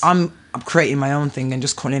then I'm creating my own thing and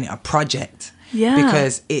just calling it a project. Yeah.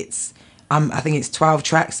 Because it's, I think it's 12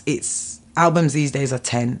 tracks. Albums these days are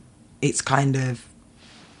 10. It's kind of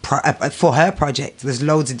for her project. There's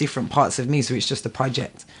loads of different parts of me, so it's just a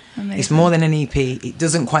project. Amazing. It's more than an EP. It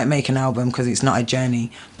doesn't quite make an album because it's not a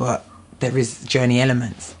journey, but there is journey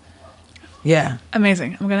elements. Yeah.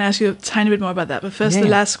 Amazing. I'm going to ask you a tiny bit more about that, but first, the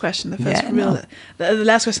last question. The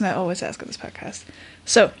last question I always ask on this podcast.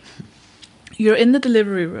 So, you're in the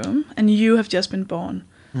delivery room and you have just been born.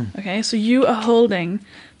 Okay, so you are holding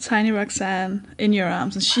tiny RoxXxan in your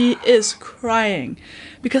arms, and she is crying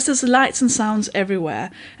because there's lights and sounds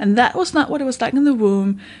everywhere, and that was not what it was like in the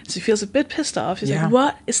womb. She feels a bit pissed off. She's like,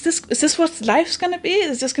 "What is this? Is this what life's gonna be?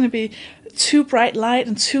 Is this gonna be too bright light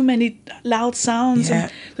and too many loud sounds?" Yeah.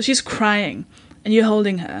 And so she's crying, and you're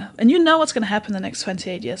holding her, and you know what's gonna happen the next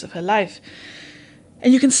 28 years of her life,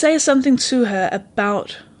 and you can say something to her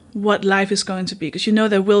about what life is going to be, because you know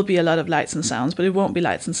there will be a lot of lights and sounds, but it won't be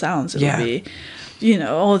lights and sounds. It'll be,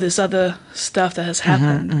 all this other stuff that has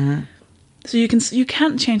happened. So you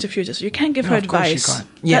can't change the future. So you can't give her advice.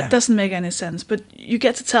 That doesn't make any sense. But you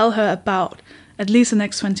get to tell her about at least the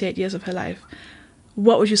next 28 years of her life.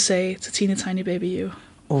 What would you say to teeny tiny baby you?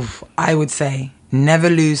 Oof, I would say never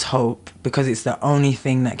lose hope, because it's the only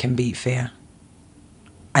thing that can beat fear.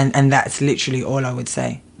 And that's literally all I would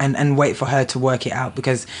say. And wait for her to work it out,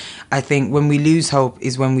 because I think when we lose hope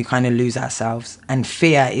is when we kind of lose ourselves. And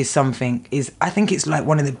fear is I think it's like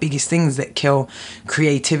one of the biggest things that kill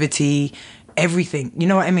creativity, everything. You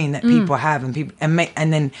know what I mean? That people have,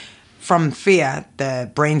 and then from fear, the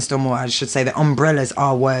brainstorm, or I should say the umbrellas,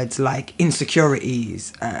 are words like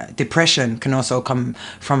insecurities, depression can also come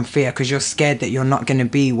from fear, because you're scared that you're not going to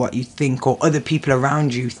be what you think or other people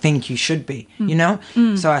around you think you should be, you know?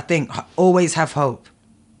 So I think always have hope.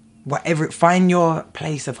 Find your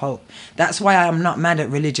place of hope. That's why I'm not mad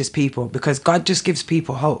at religious people, because God just gives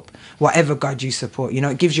people hope. Whatever God you support,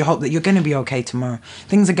 it gives you hope that you're going to be okay tomorrow.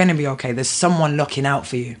 Things are going to be okay. There's someone looking out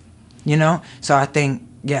for you, So I think,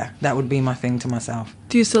 that would be my thing to myself.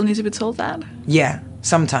 Do you still need to be told that? Yeah,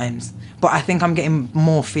 sometimes. But I think I'm getting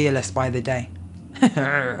more fearless by the day.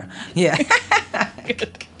 Yeah.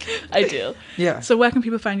 Good. Ideal. Yeah. So where can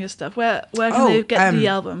people find your stuff? Where can they get the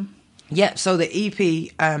album? Yeah, so the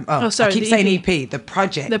EP, I keep the saying EP. EP, the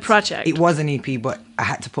project. The project. It was an EP, but I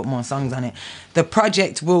had to put more songs on it. The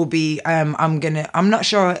project will be, I'm not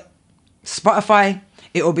sure, Spotify,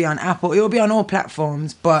 it will be on Apple, it will be on all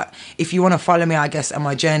platforms, but if you want to follow me, I guess, on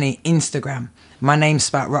my journey, Instagram. My name's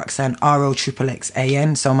spelled RoxXxan,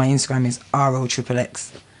 RoXXxan, so my Instagram is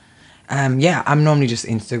RoXXx. Yeah, I'm normally just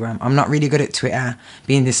Instagram. I'm not really good at Twitter,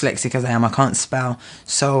 being dyslexic as I am. I can't spell,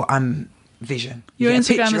 so I'm vision. Your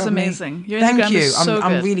Instagram is amazing. Your Thank Instagram you. is so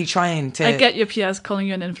I'm good. really trying to. I get your PS calling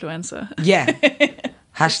you an influencer. Yeah.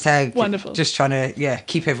 Hashtag. Wonderful. Just trying to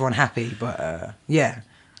keep everyone happy, but yeah.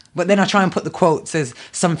 But then I try and put the quotes as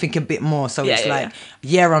something a bit more, so it's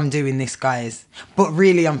I'm doing this, guys. But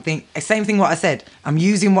really, I'm same thing what I said. I'm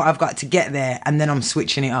using what I've got to get there, and then I'm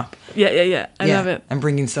switching it up. Yeah. I love it. And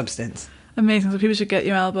bringing substance. Amazing. So people should get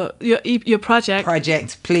your album, your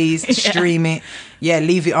project. Please stream it. Yeah,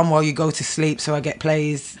 leave it on while you go to sleep, so I get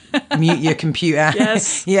plays. Mute your computer.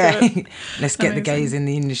 Yes. Yeah. Let's get the Amazing. gays in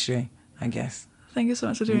the industry, I guess. Thank you so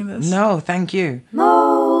much for doing this. No, thank you.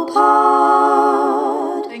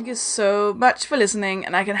 Thank you so much for listening,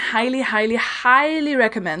 and I can highly, highly, highly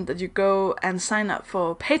recommend that you go and sign up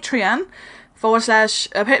for Patreon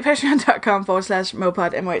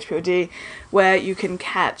patreon.com/mopod, MOHPOD, where you can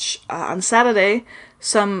catch on Saturday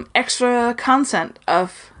some extra content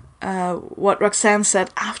of what RoxXxan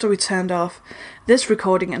said after we turned off this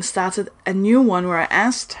recording and started a new one where I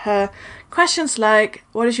asked her questions like,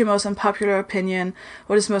 what is your most unpopular opinion?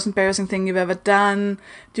 What is the most embarrassing thing you've ever done?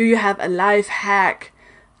 Do you have a life hack?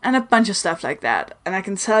 And a bunch of stuff like that. And I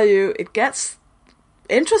can tell you, it gets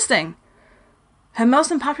interesting. Her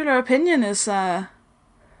most unpopular opinion is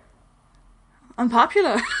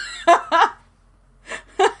unpopular. I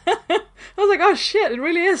was like, oh shit, it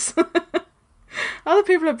really is. Other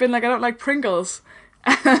people have been like, I don't like Pringles.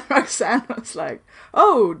 And Roxanne was like,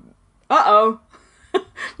 oh, uh-oh.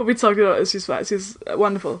 But we talked about it. She's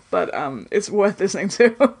wonderful, but it's worth listening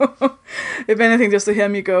to. If anything, just to hear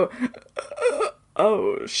me go,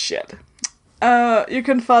 oh shit. You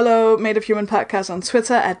can follow Made of Human Podcast on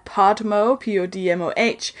Twitter at Podmo,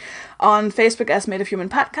 Podmoh, on Facebook as Made of Human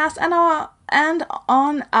Podcast, and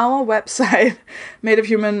on our website,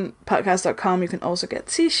 madeofhumanpodcast.com. You can also get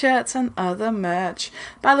t-shirts and other merch.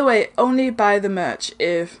 By the way, only buy the merch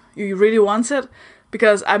if you really want it,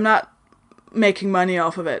 because I'm not making money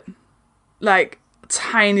off of it. Like, a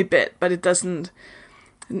tiny bit, but it doesn't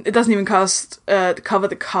even cover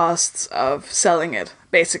the costs of selling it,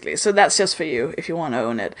 basically. So that's just for you if you want to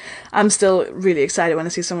own it. I'm still really excited when I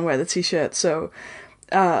see someone wear the t-shirt. So,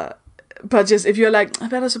 but just if you're like, I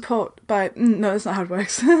better support, no, that's not how it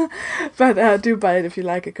works. But do buy it if you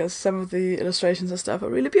like it, because some of the illustrations and stuff are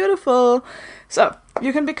really beautiful. So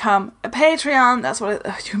you can become a Patreon.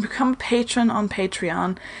 You can become a patron on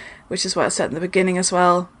Patreon, which is what I said in the beginning as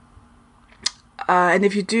well. And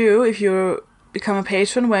if you become a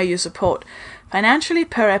patron where you support financially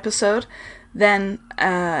per episode, then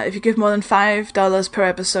if you give more than $5 per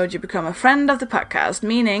episode, you become a friend of the podcast,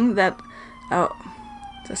 meaning that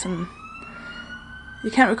you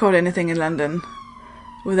can't record anything in London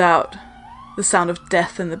without the sound of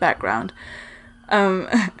death in the background.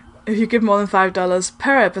 If you give more than $5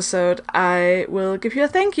 per episode, I will give you a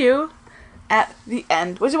thank you at the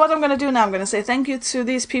end, which is what I'm going to do now. I'm going to say thank you to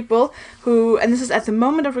these people who, and this is at the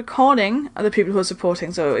moment of recording, are the people who are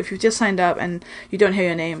supporting. So if you've just signed up and you don't hear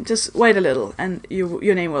your name, just wait a little and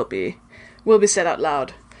your name will be said out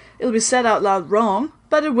loud. It'll be said out loud wrong,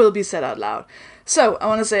 but it will be said out loud. So I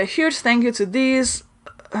want to say a huge thank you to these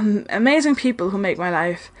amazing people who make my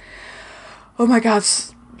life, oh my god,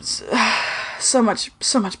 so much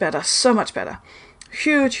better.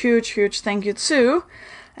 Huge thank you to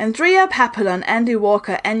Andrea Papillon, Andy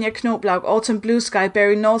Walker, Anya Knoblaug, Autumn Blue Sky,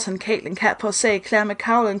 Barry Norton, Caitlin Cat Posse, Claire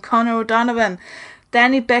McCowlin, Connor O'Donovan,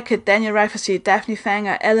 Danny Beckett, Daniel Rafferty, Daphne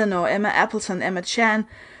Fanger, Eleanor, Emma Appleton, Emma Chan,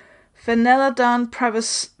 Phenelodon,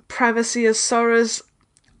 Privacysaurus,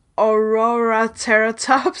 Aurora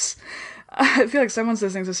Teratops. I feel like someone's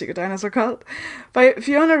listening to Secret Dinosaur Cult. By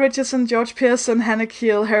Fiona Richardson, George Pearson, Hannah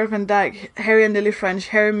Keel, Harry Van Dyke, Harry and Lily French,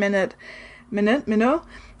 Harry Minot,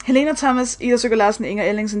 Helena Thomas, Ida Søger Larsen, Inger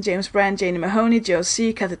Ellingsen, James Brand, Janie Mahoney, Joe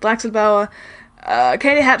C., Kathy Draxelbauer,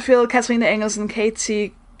 Katie Hatfield, Katrina Engelsen,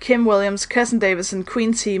 Katie, Kim Williams, Kirsten Davison,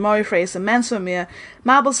 Queen T, Maury Fraser, Mansour Mir,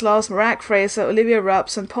 Marbles Loss, Marak Fraser, Olivia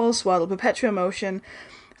Robson, Paul Swaddle, Perpetua Motion,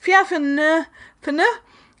 Fia Fene,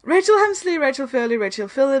 Rachel Hemsley, Rachel Fairley, Rachel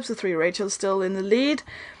Phillips, the three Rachels still in the lead,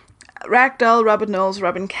 Ragdoll, Robert Knowles,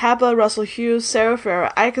 Robin Cabler, Russell Hughes, Sarah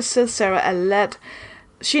Ferrer Ikersith, Sarah Alette,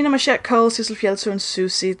 Sheena Machette Cole, Cecil Fjelter, and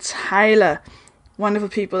Susie Tyler. Wonderful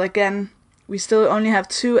people. Again, we still only have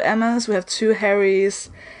 2 Emmas, we have 2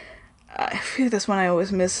 Harrys. I feel this one I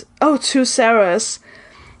always miss. Oh, 2 Sarahs.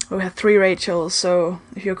 We have 3 Rachels. So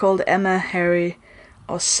if you're called Emma, Harry,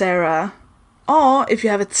 or Sarah, or if you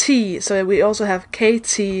have a T, so we also have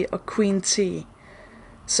KT or Queen T.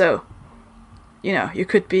 So, you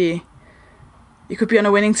could be on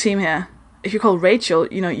a winning team here. If you're called Rachel,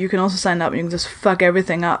 you can also sign up and you can just fuck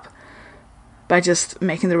everything up by just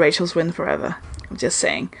making the Rachels win forever. I'm just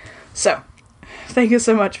saying. So, thank you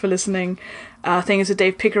so much for listening. Thank you to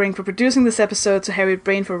Dave Pickering for producing this episode, to Harriet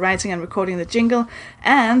Brain for writing and recording the jingle,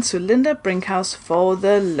 and to Linda Brinkhouse for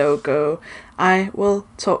the logo. I will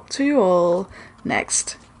talk to you all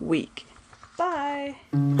next week. Bye!